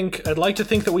to think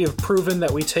that we have proven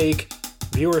that we take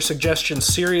viewer suggestions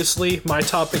seriously. My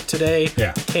topic today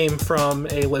came from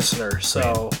a listener,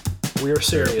 so we're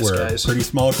serious, we're guys. A pretty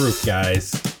small group,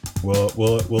 guys. We'll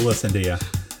listen to you.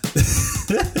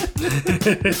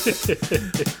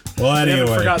 Well, anyway, we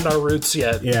haven't forgotten our roots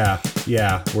yet.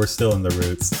 Yeah, we're still in the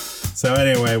roots. So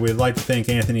anyway, we'd like to thank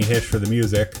Anthony Hish for the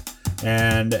music,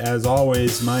 and as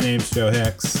always, my name's Joe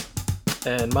Hicks,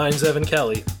 and mine's Evan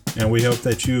Kelly, and we hope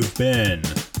that you've been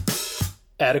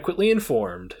adequately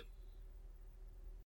informed.